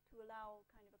to allow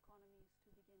kind of economies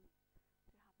to begin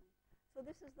to happen. So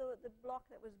this is the block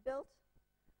that was built.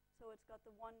 So it's got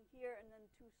the one here and then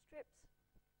two strips.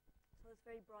 So it's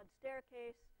very broad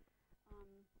staircase.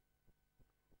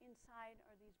 Inside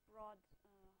are these broad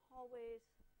hallways,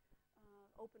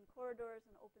 open corridors,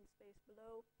 and open space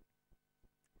below.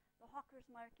 The hawker's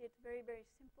market, very, very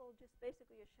simple, just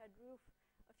basically a shed roof,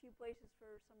 a few places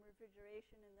for some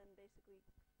refrigeration, and then basically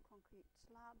concrete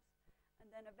slabs. And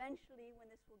then eventually,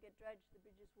 when this will get dredged, the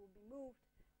bridges will be moved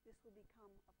this will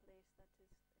become a place that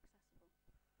is accessible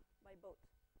by boat.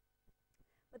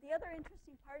 But the other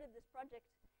interesting part of this project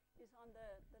is on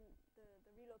the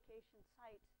relocation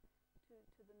site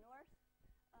to the north,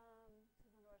 to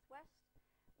the northwest.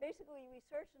 Basically, we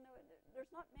searched, and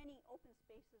there's not many open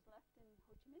spaces left in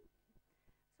Ho Chi Minh.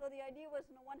 So the idea was,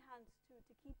 on the one hand,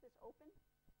 to keep this open,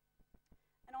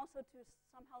 and also to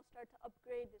somehow start to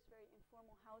upgrade this very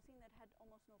informal housing that had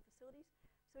almost no facilities.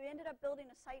 So we ended up building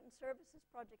a site and services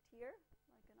project here,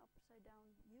 like an upside-down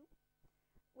U,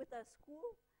 with a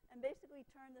school, and basically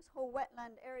turned this whole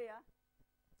wetland area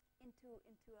into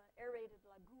an aerated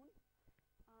lagoon.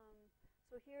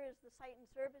 So here is the site and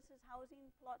services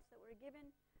housing plots that were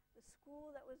given, the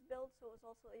school that was built, so it was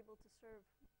also able to serve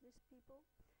these people,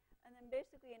 and then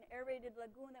basically an aerated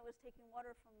lagoon that was taking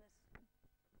water from this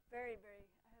very,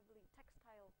 very heavily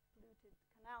textile polluted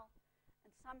canal.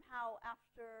 And somehow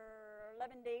after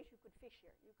 11 days you could fish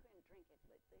here. You couldn't drink it,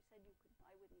 but they said you could.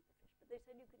 I wouldn't eat the fish, but they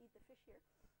said you could eat the fish here.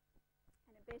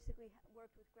 And it basically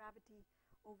worked with gravity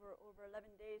over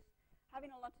 11 days,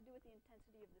 having a lot to do with the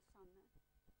intensity of the sun. It's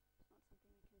not something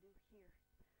we can do here.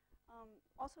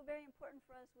 Also very important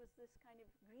for us was this kind of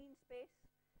green space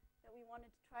that we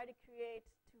wanted to try to create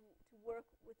to work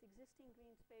with existing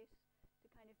green space to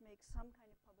kind of make some kind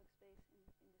of public space in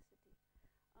the city.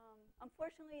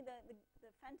 Unfortunately,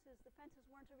 the fences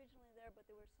weren't originally there, but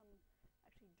there were some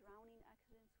actually drowning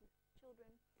accidents with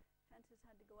children. Fences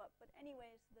had to go up. But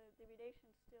anyways, the relation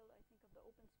still, I think, of the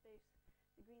open space,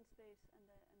 the green space, and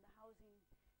the housing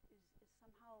is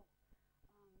somehow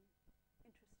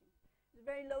interesting. It's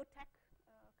very low tech,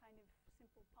 kind of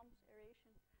simple pumps,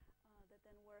 aeration, that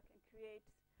then work and create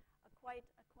a quite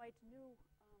new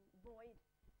void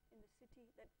in the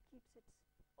city that keeps it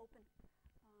open,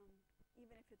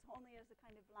 even if it's only as a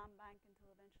kind of land bank until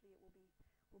eventually it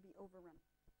will be overrun.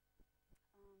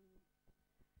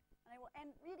 And I will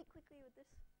end really quickly with this.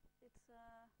 It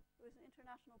was an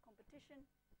international competition,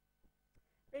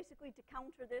 basically to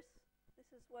counter this. This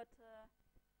is what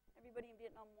everybody in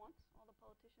Vietnam wants. All the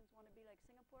politicians want to be like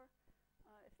Singapore.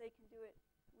 If they can do it,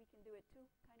 we can do it too,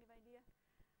 kind of idea.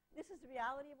 This is the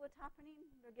reality of what's happening.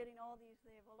 They're getting all these.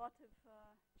 They have a lot of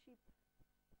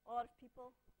a lot of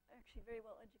people, actually very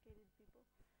well-educated people,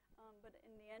 but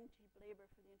in the end, cheap labor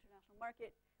for the international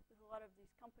market, with a lot of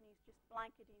these companies just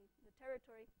blanketing the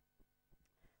territory.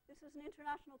 This was an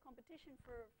international competition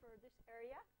for this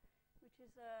area, which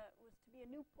was to be a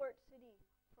new port city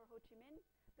for Ho Chi Minh.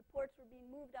 The ports were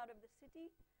being moved out of the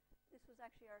city. This was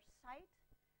actually our site.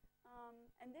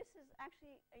 And this is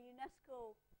actually a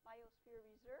UNESCO biosphere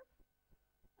reserve.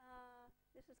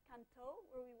 This is Canto,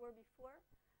 where we were before.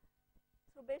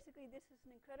 So basically, this is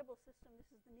an incredible system.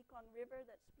 This is the Mekong River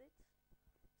that splits.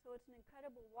 So it's an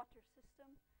incredible water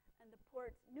system, and the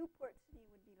new port city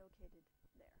would be located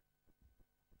there.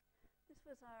 This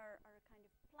was our kind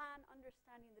of plan,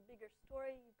 understanding the bigger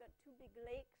story. You've got two big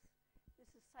lakes.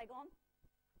 This is Saigon,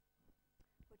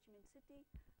 Ho Chi Minh City.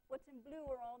 What's in blue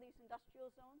are all these industrial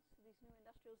zones, so these new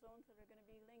industrial zones that are going to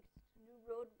be linked to new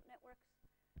road networks,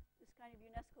 this kind of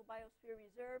UNESCO biosphere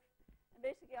reserve. And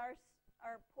basically our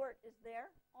port is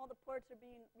there. All the ports are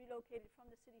being relocated from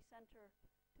the city center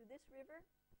to this river.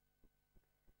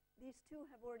 These two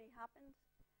have already happened.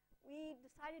 We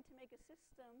decided to make a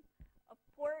system of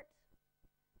port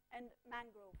and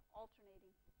mangrove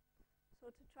alternating.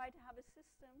 So to try to have a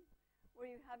system where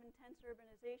you have intense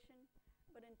urbanization,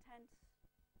 but intense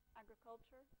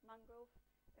agriculture, mangrove,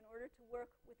 in order to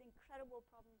work with incredible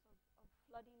problems of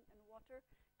flooding and water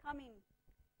coming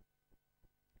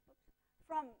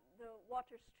from the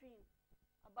water stream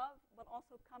above, but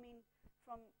also coming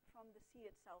from the sea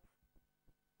itself.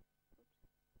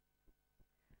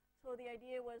 So the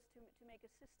idea was to make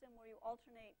a system where you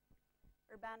alternate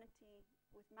urbanity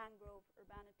with mangrove,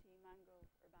 urbanity, mangrove,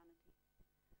 urbanity.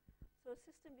 So a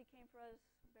system became for us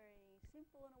very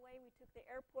simple in a way. We took the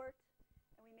airport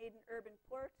and we made an urban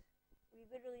port. We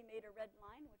literally made a red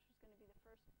line, which was going to be the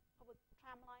first public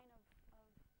tram line of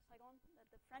Saigon that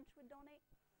the French would donate.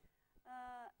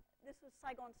 This was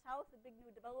Saigon South, a big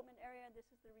new development area. This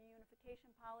is the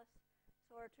reunification palace.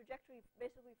 So our trajectory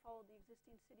basically followed the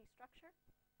existing city structure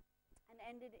and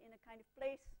ended in a kind of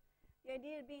place. The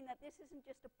idea being that this isn't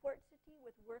just a port city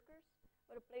with workers,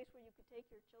 but a place where you could take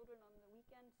your children on the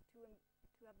weekends to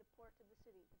have the port of the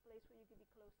city, the place where you could be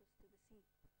closest to the sea.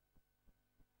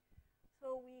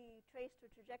 So we traced a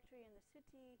trajectory in the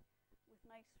city with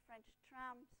nice French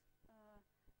trams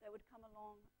that would come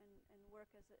along and work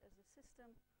as a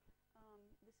system.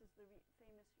 This is the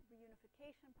famous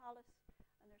reunification palace,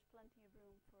 and there's plenty of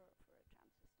room for a tram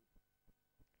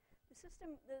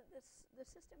system. The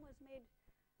system was made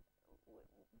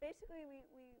basically,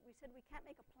 we said we can't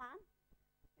make a plan.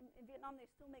 In Vietnam, they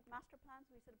still make master plans.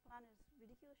 We said a plan is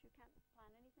ridiculous. You can't plan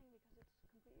anything because it's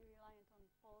completely reliant on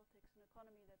politics and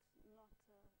economy that's not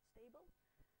stable.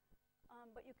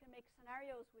 But you can make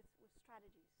scenarios with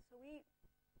strategies. So we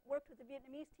worked with the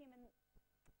Vietnamese team, and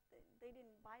they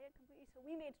didn't buy it completely. So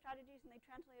we made strategies, and they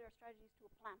translated our strategies to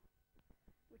a plan,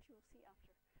 which you will see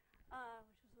after,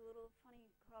 which was a little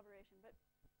funny corroboration. But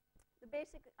the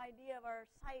basic idea of our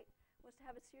site was to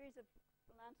have a series of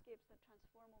landscapes that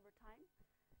transform over time,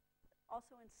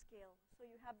 also in scale. So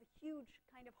you have the huge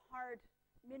kind of hard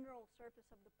mineral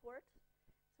surface of the port,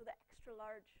 so the extra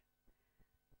large.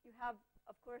 You have,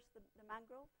 of course, the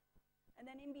mangrove. And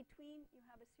then in between, you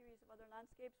have a series of other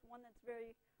landscapes, one that's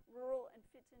very rural and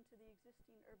fits into the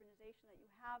existing urbanization that you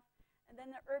have, and then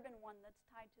the urban one that's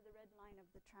tied to the red line of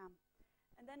the tram.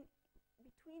 And then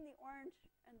between the orange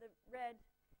and the red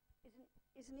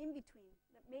is an in-between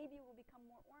that maybe will become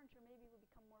more orange, or maybe will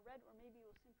become more red, or maybe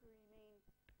will simply remain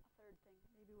a third thing.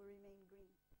 Maybe will remain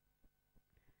green.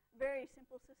 Very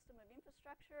simple system of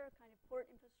infrastructure, kind of port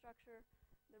infrastructure,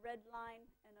 the red line,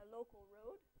 and a local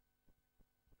road.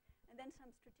 And then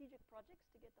some strategic projects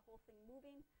to get the whole thing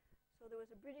moving. So there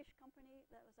was a British company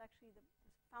that was actually the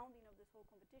founding of this whole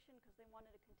competition because they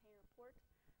wanted a container port.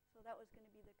 So that was going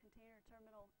to be the container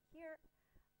terminal here.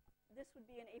 This would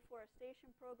be an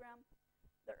afforestation program.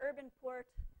 The urban port,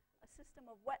 a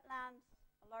system of wetlands,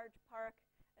 a large park,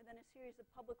 and then a series of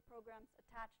public programs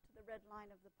attached to the red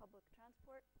line of the public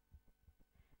transport.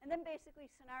 And then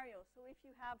basically scenarios. So if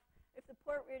the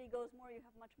port really goes more, you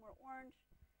have much more orange.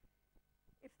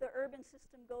 If the urban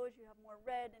system goes, you have more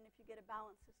red, and if you get a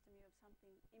balanced system, you have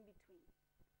something in between.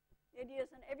 The idea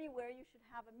is that everywhere you should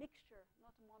have a mixture,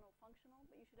 not a monofunctional,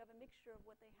 but you should have a mixture of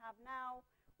what they have now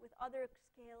with other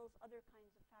scales, other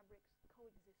kinds of fabrics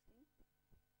coexisting.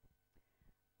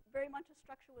 Very much a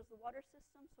structure was the water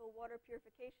system, so a water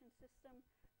purification system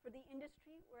for the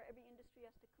industry, where every industry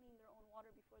has to clean their own water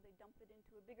before they dump it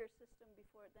into a bigger system,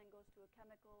 before it then goes to a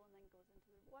chemical and then goes into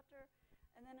the water.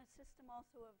 And then a system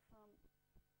also of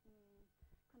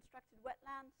constructed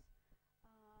wetlands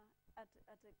at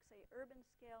the, say, urban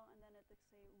scale, and then at the,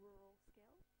 say, rural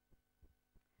scale.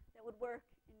 That would work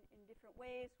in different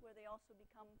ways, where they also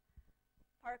become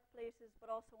park places, but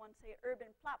also on, say,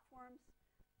 urban platforms.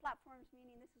 Platforms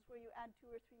meaning this is where you add 2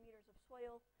 or 3 meters of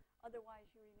soil, otherwise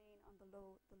you remain on the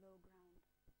low ground.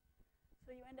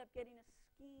 So you end up getting a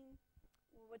scheme.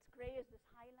 Well, what's gray is this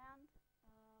highland.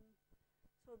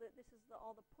 So that this is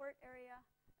all the port area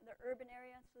and the urban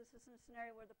area. So this is in a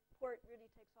scenario where the port really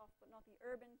takes off, but not the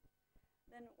urban.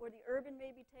 Then where the urban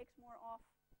maybe takes more off,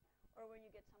 or where you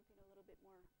get something a little bit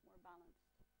more balanced.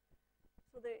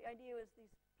 So the idea is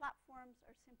these platforms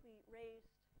are simply raised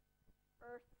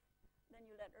earth, then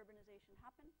you let urbanization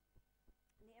happen.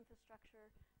 And the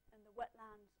infrastructure and the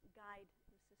wetlands guide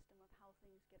the system of how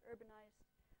things get urbanized,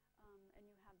 and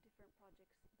you have different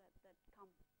projects that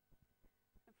come.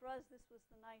 And for us, this was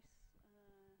the nice,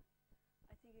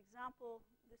 I think, example.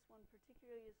 This one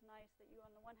particularly is nice, that you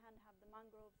on the one hand have the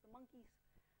mangroves, the monkeys,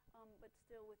 but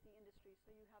still with the industry.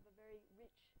 So you have a very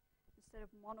rich, instead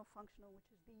of monofunctional, which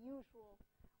is the usual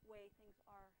way things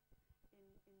are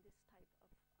in this type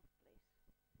of place.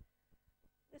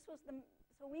 This was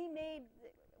so we made,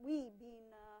 we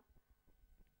being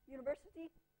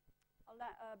university,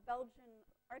 a Belgian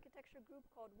architecture group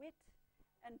called WIT,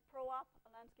 and ProOp, a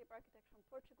landscape architect from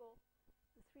Portugal.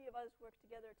 The 3 of us worked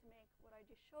together to make what I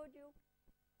just showed you.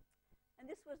 And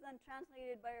this was then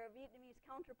translated by our Vietnamese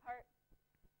counterpart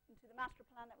into the master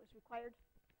plan that was required.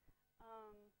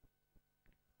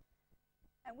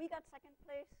 And we got 2nd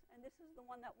place, and this is the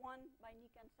one that won, by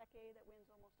Nikan Seke, that wins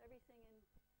almost everything in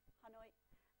Hanoi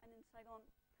and in Saigon.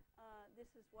 This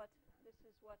is what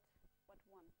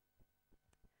won.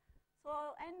 So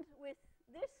I'll end with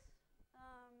this.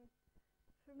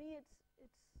 For me,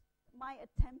 it's my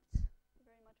attempt,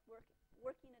 very much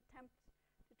working attempt,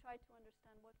 to try to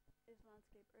understand what is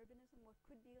landscape urbanism, what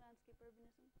could be landscape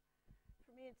urbanism.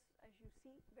 For me, it's, as you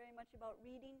see, very much about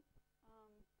reading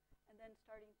and then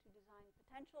starting to design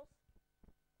potentials,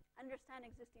 understand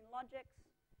existing logics,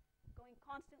 going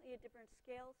constantly at different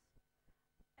scales,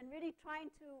 and really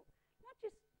trying to not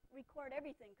just record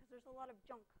everything, because there's a lot of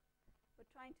junk, but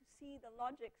trying to see the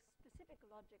logics, specific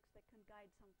logics that can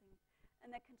guide something and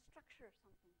that can structure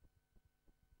something.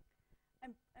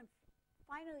 And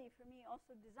finally, for me,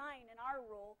 also design in our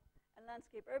role and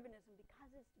landscape urbanism,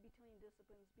 because it's between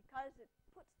disciplines, because it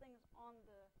puts things on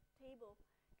the table,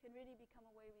 can really become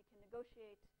a way we can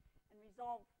negotiate and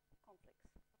resolve conflicts.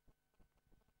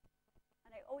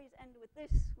 And I always end with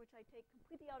this, which I take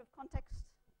completely out of context.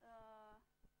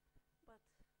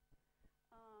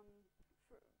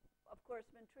 course,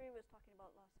 Venturi was talking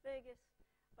about Las Vegas,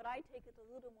 but I take it a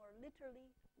little more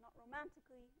literally, not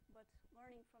romantically, but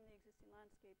learning from the existing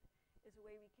landscape is a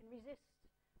way we can resist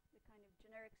the kind of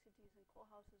generic cities and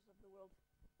coalhouses of the world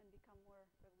and become more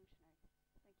revolutionary.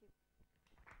 Thank you.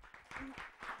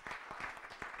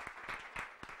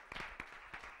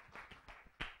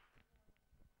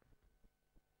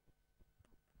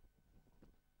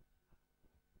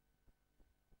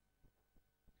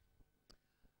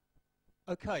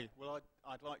 Okay, well,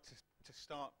 I'd like to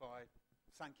start by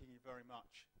thanking you very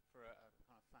much for a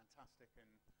kind of fantastic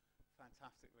and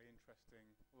fantastically interesting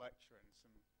lecture and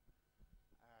some,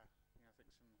 I think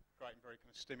some great and very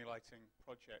kind of stimulating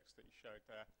projects that you showed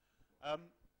there. I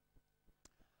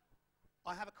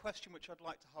have a question which I'd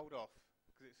like to hold off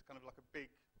because it's kind of like a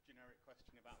big generic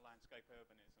question about landscape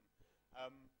urbanism.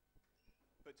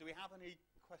 But do we have any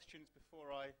questions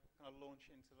before I kind of launch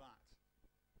into that?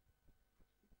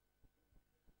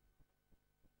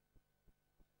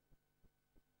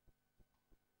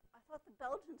 I thought the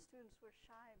Belgian students were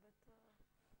shy, but...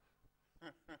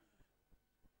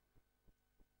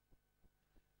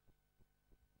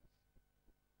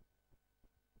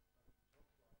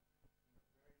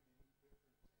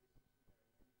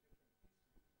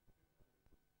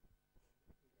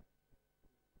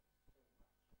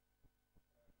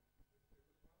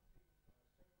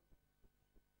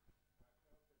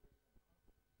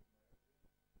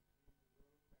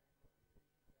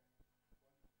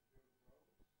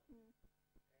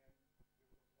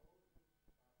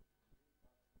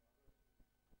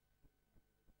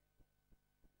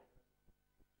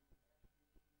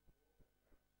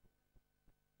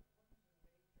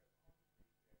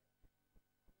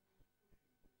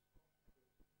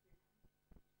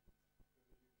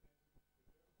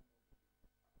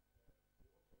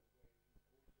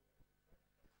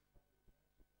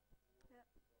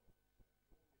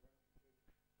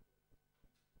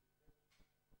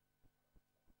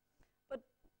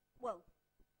 Well,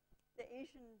 the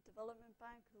Asian Development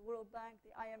Bank, the World Bank,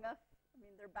 the IMF, I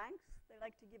mean, they're banks. They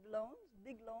like to give loans,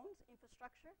 big loans,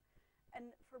 infrastructure, and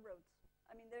for roads.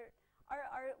 I mean,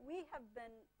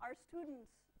 our students,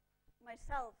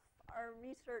 myself, our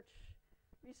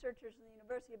researchers in the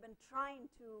university have been trying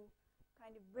to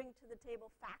kind of bring to the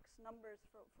table facts, numbers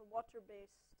for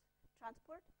water-based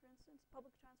transport, for instance,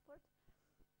 public transport.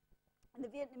 And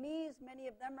the Vietnamese, many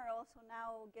of them are also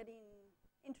now getting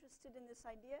interested in this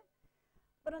idea.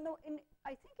 But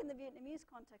I think in the Vietnamese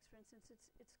context, for instance,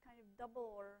 it's kind of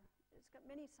double, or it's got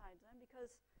many sides,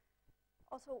 because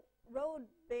also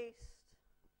road-based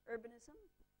urbanism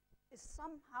is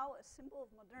somehow a symbol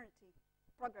of modernity,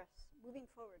 progress, moving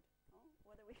forward,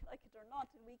 whether we like it or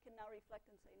not, and we can now reflect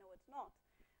and say, no, it's not.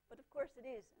 But of course it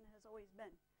is, and it has always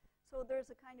been. So there's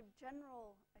a kind of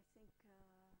general, I think,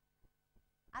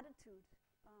 attitude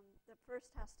that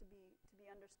first has to be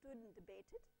understood and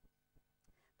debated.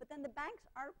 But then the banks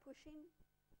are pushing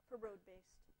for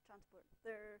road-based transport.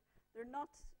 They're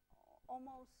not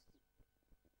almost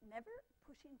never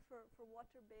pushing for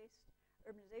water-based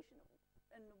urbanization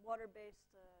and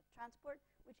water-based transport,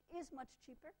 which is much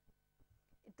cheaper.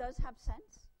 It does have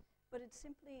sense, but it's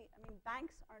simply, I mean,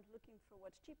 banks aren't looking for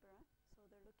what's cheaper, so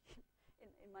they're looking,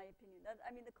 in my opinion.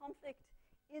 The conflict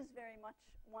is very much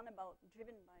one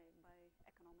driven by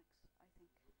economics, I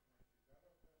think.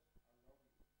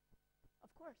 Of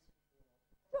course.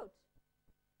 Roads.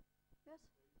 Yes,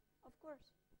 of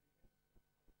course.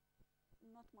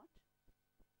 Not much.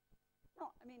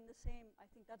 No, I mean the same, I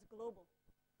think that's global.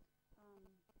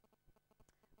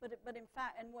 But in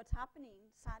fact, and what's happening,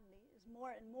 sadly, is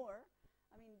more and more,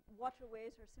 I mean,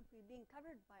 waterways are simply being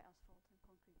covered by asphalt and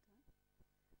concrete.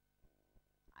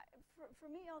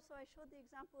 For me also, I showed the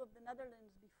example of the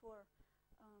Netherlands before.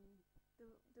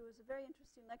 There was a very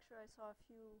interesting lecture I saw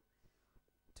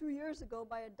 2 years ago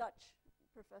by a Dutch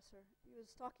professor. He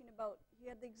was talking about, he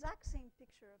had the exact same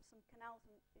picture of some canals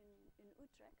in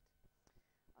Utrecht,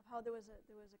 of how there was a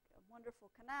wonderful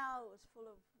canal. It was full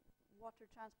of water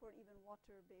transport, even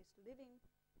water-based living.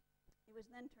 It was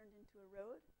then turned into a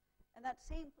road. And that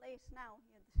same place now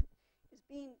is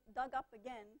being dug up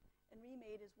again and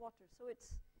remade as water. So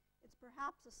it's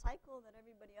perhaps a cycle that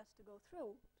everybody has to go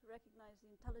through to recognize the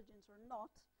intelligence or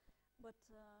not, but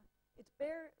it's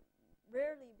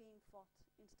rarely being fought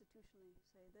institutionally,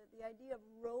 say. The idea of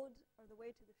roads are the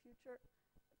way to the future,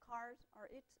 cars are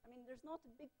it. I mean, there's not a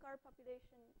big car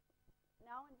population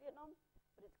now in Vietnam,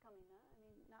 but it's coming. I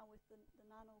mean, now with the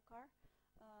nano car,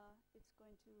 it's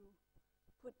going to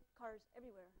put cars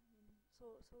everywhere.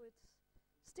 So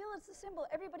it's a symbol.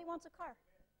 Everybody wants a car.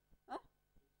 Huh?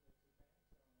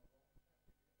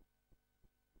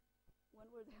 When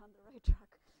were they on the right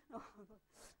track? No,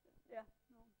 yeah,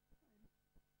 no.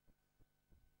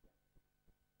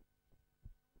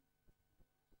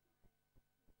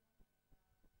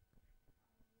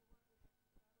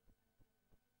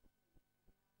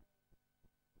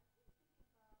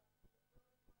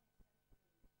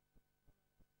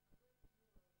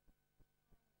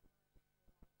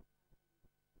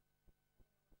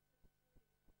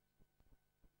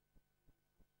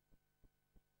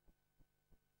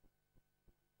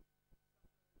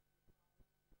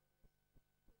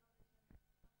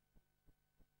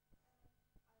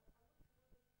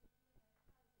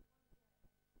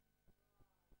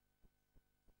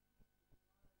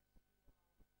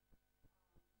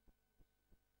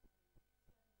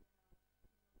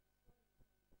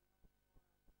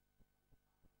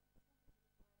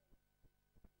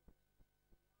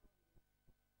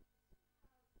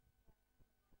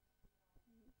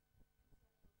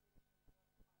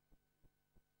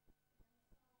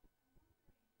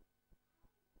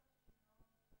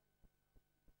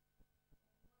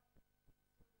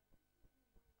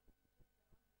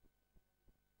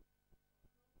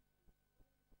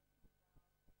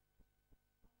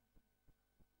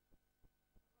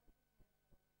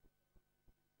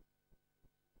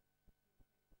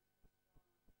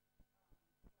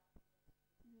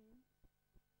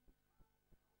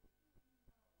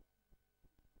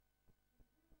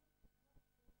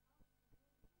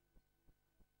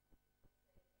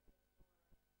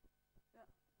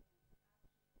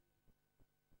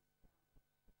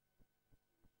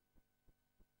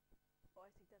 Oh,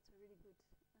 I think that's a really good,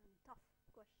 tough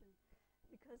question,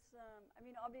 because I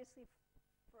mean, obviously,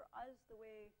 for us, the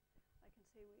way I can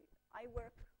say I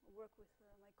work with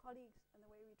my colleagues, and the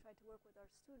way we try to work with our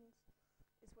students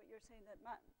is what you're saying, that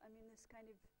I mean, this kind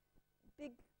of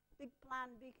big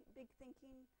plan, big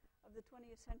thinking of the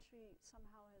 20th century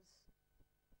somehow has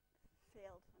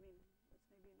failed. I mean, that's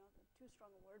maybe not too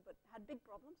strong a word, but had big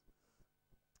problems.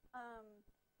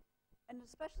 And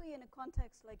especially in a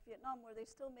context like Vietnam, where they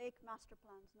still make master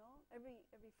plans, no?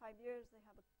 Every 5 years they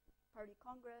have a party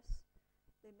congress,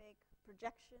 they make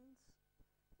projections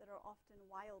that are often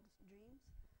wild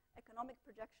dreams, economic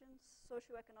projections,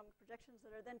 socio-economic projections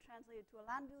that are then translated to a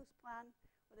land use plan,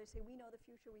 where they say, we know the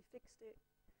future, we fixed it.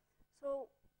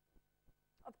 So,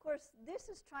 of course,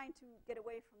 this is trying to get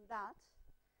away from that,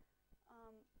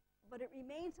 but it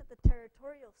remains at the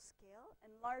territorial scale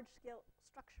and large-scale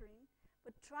structuring.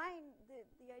 But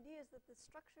the idea is that the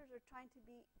structures are trying to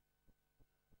be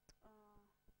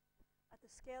at the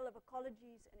scale of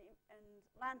ecologies and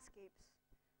landscapes,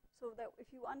 so that if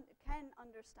you can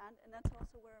understand, and that's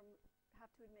also where I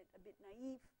have to admit a bit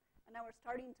naive, and now we're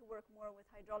starting to work more with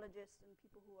hydrologists and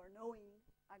people who are knowing,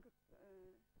 that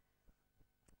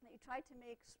you try to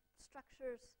make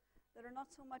structures that are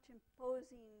not so much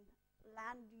imposing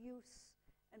land use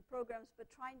and programs, but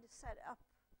trying to set up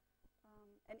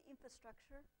an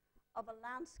infrastructure of a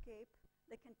landscape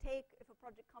that can take if a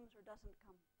project comes or doesn't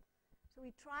come. So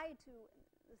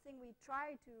the thing we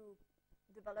try to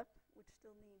develop, which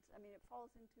still needs, I mean, it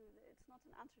falls into, it's not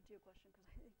an answer to your question,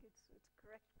 because I think it's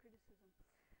correct criticism,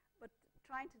 but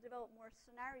trying to develop more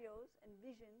scenarios and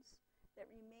visions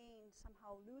that remain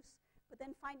somehow loose, but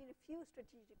then finding a few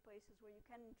strategic places where you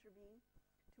can intervene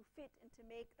to fit and to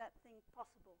make that thing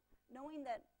possible, knowing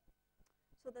that,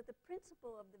 so that the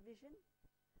principle of the vision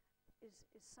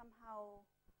is somehow,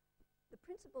 the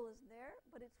principle is there,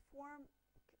 but its form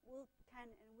can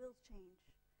and will change.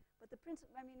 But the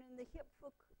principle, I mean, in the HIP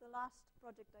book, the last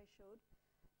project I showed,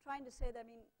 trying to say that, I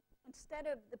mean, instead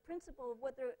of the principle of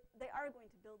what they are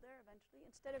going to build there eventually,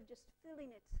 instead of just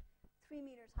filling it 3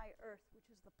 meters high earth, which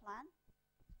is the plan,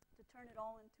 to turn it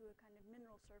all into a kind of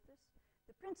mineral surface,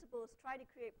 the principle is try to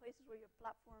create places where you have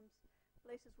platforms,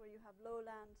 places where you have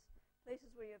lowlands,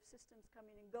 places where you have systems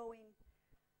coming and going.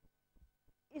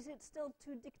 Is it still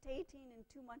too dictating and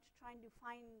too much trying to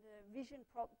find vision?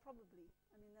 Probably.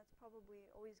 I mean, that's probably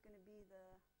always going to be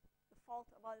the fault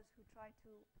of others who try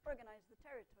to organize the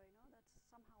territory, no? That's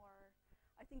somehow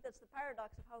I think that's the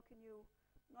paradox of how can you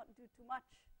not do too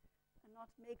much and not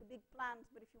make big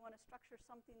plans, but if you want to structure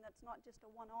something that's not just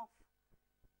a one-off,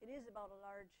 it is about a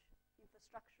large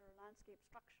infrastructure, landscape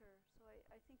structure. So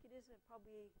I think it is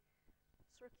probably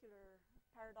circular,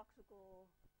 paradoxical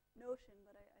notion,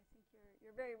 but I think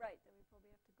you're very right that we probably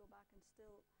have to go back and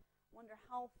still wonder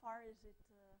how far is it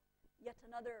yet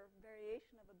another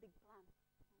variation of a big plan.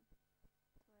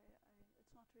 So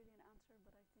it's not really an answer,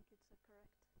 but I think it's a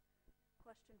correct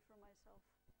question for myself.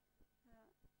 Yeah.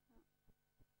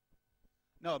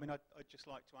 No, I mean, I'd just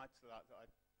like to add to that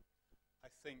I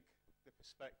think the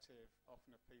perspective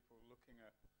often of people looking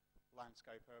at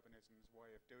landscape urbanism's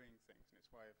way of doing things and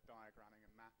its way of diagramming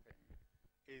and mapping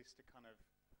is to kind of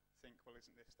think, well,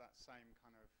 isn't this that same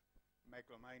kind of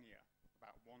megalomania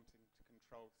about wanting to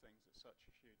control things at such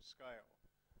a huge scale?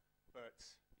 But,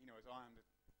 you know, as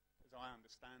I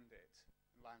understand it,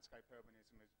 landscape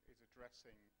urbanism is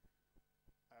addressing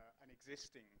an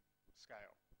existing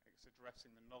scale. It's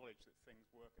addressing the knowledge that things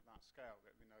work at that scale,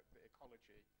 that, you know, the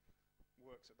ecology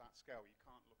works at that scale. You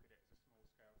can't look at it as a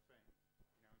small-scale thing.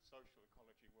 You know, and social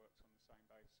ecology works on the same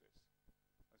basis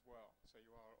as well. So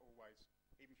you are always,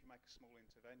 even if you make a small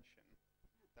intervention,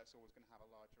 that's always going to have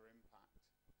a larger impact.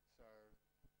 So,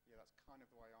 yeah, that's kind of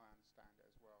the way I understand it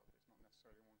as well. It's not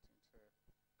necessarily wanting to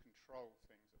control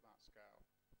things at that scale,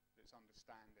 but it's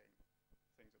understanding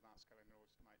things at that scale in order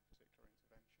to make particular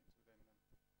interventions within them.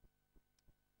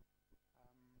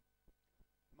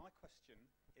 My question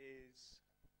is,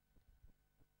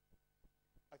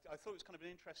 I thought it was kind of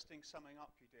an interesting summing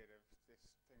up you did of this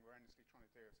thing we're endlessly trying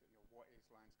to do, is that, you know, what is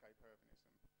landscape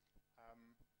urbanism?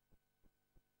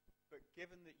 But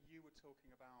given that you were talking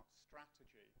about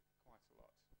strategy quite a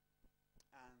lot,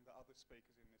 and that other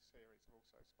speakers in this series have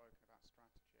also spoken about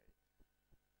strategy,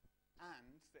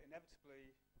 and that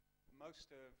inevitably most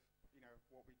of, you know,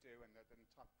 what we do and the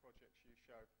type of projects you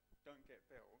show don't get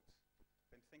built,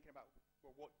 then thinking about,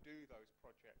 well, what do those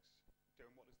projects do,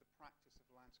 and what is the practice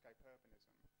of landscape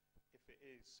urbanism if it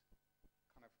is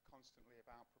kind of constantly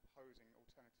about proposing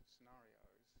alternative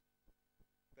scenarios,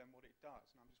 then what it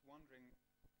does. And I'm just wondering,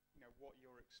 you know, what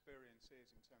your experience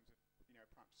is in terms of, you know,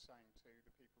 perhaps saying to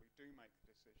the people who do make the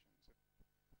decisions,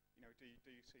 you know, do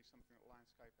you see something that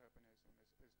landscape urbanism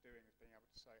is doing as being able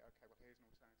to say, okay, well, here's an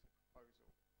alternative proposal.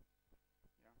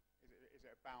 You know, is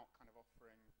it about kind of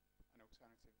offering an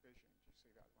alternative vision? Do you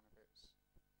see that as one of its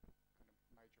kind of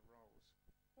major roles?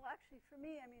 Well, actually, for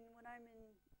me, I mean, when I'm in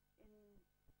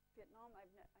Vietnam, I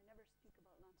never speak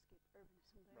about landscape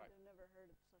urbanism. Right. I've never heard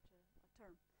of such a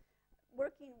term.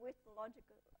 Working with the logic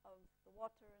of the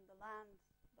water and the land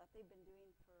that they've been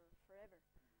doing for forever.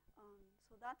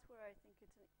 So that's where I think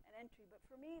it's an entry. But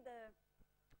for me,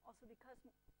 also because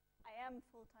I am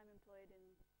full-time employed in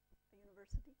a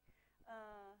university,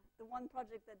 the one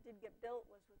project that did get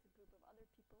built was with a group of other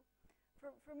people.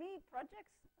 For me,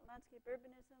 projects, landscape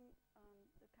urbanism,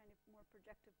 the kind of more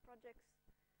projective projects,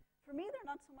 for me, they're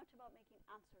not so much about making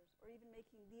answers or even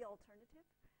making the alternative,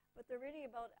 but they're really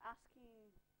about asking.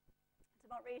 It's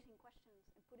about raising questions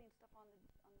and putting stuff on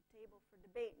the table for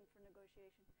debate and for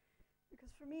negotiation.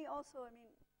 Because for me also, I mean,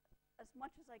 as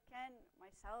much as I can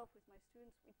myself with my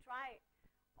students, we try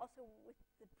also with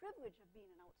the privilege of being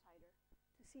an outsider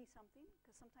to see something,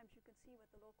 because sometimes you can see what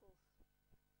the locals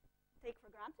take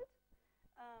for granted.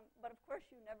 But of course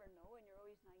you never know, and you're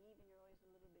always naive and you're always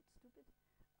a little bit stupid.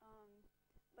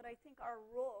 But I think our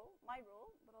role, my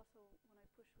role, but also when I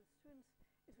push with students,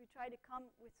 is we try to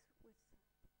come with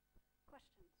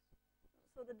questions.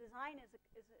 So the design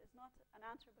is not an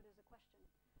answer, but is a question,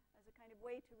 as a kind of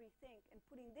way to rethink. And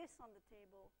putting this on the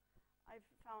table, I've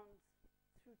found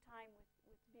through time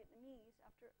with Vietnamese,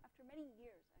 after many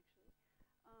years actually,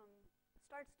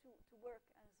 starts to work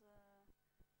as a.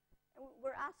 And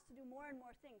we're asked to do more and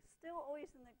more things, still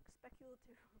always in the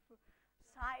speculative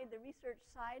side, the research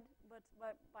side, but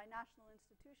by national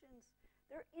institutions.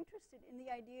 They're interested in the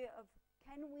idea of,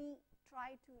 can we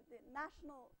try to, the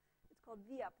national, it's called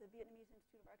VIAP, the Vietnamese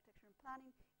Institute of Architecture and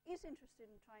Planning, is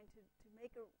interested in trying to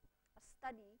make a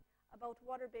study about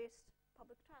water-based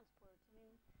public transport. I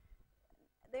mean,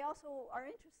 they also are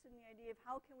interested in the idea of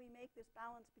how can we make this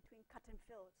balance between cut and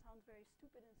fill. It sounds very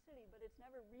stupid and silly, but it's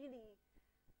never really,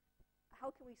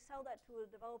 how can we sell that to a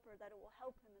developer that it will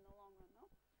help him in the long run, no?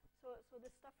 So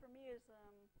this stuff for me is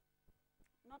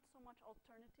not so much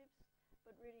alternatives,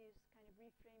 but really is kind of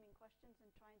reframing questions and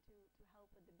trying to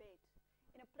help a debate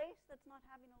in a place that's not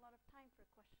having a lot of time for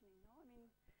questioning, no? I mean,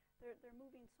 they're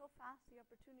moving so fast, the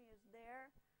opportunity is there,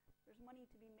 there's money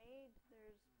to be made,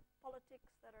 there's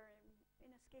politics that are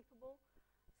inescapable,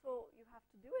 so you have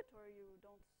to do it or you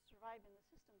don't survive in the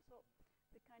system. So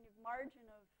the kind of margin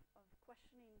of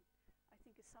questioning, I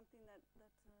think, is something that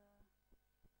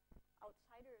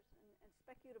outsiders and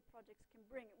speculative projects can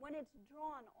bring. When it's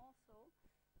drawn also,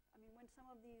 I mean, when some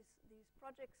of these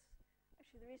projects,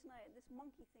 actually the reason this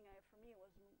monkey thing for me was,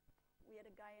 we had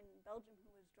a guy in Belgium who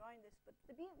was drawing this, but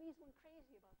the Vietnamese went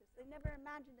crazy about this. They never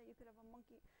imagined that you could have a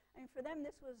monkey. I mean, for them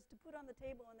this was to put on the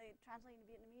table, and they translated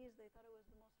into Vietnamese. They thought it was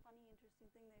the most funny,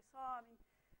 interesting thing they saw. I mean,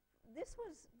 this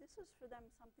was for them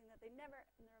something that they never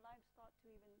in their lives thought to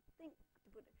even think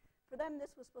to put it. For them,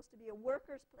 this was supposed to be a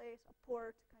worker's place, a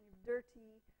port, kind of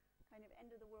dirty, kind of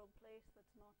end-of-the-world place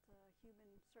that's not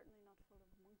human, certainly not full of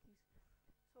monkeys.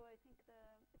 So I think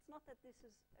it's not that this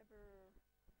is ever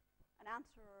an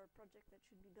answer or a project that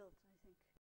should be built, I think.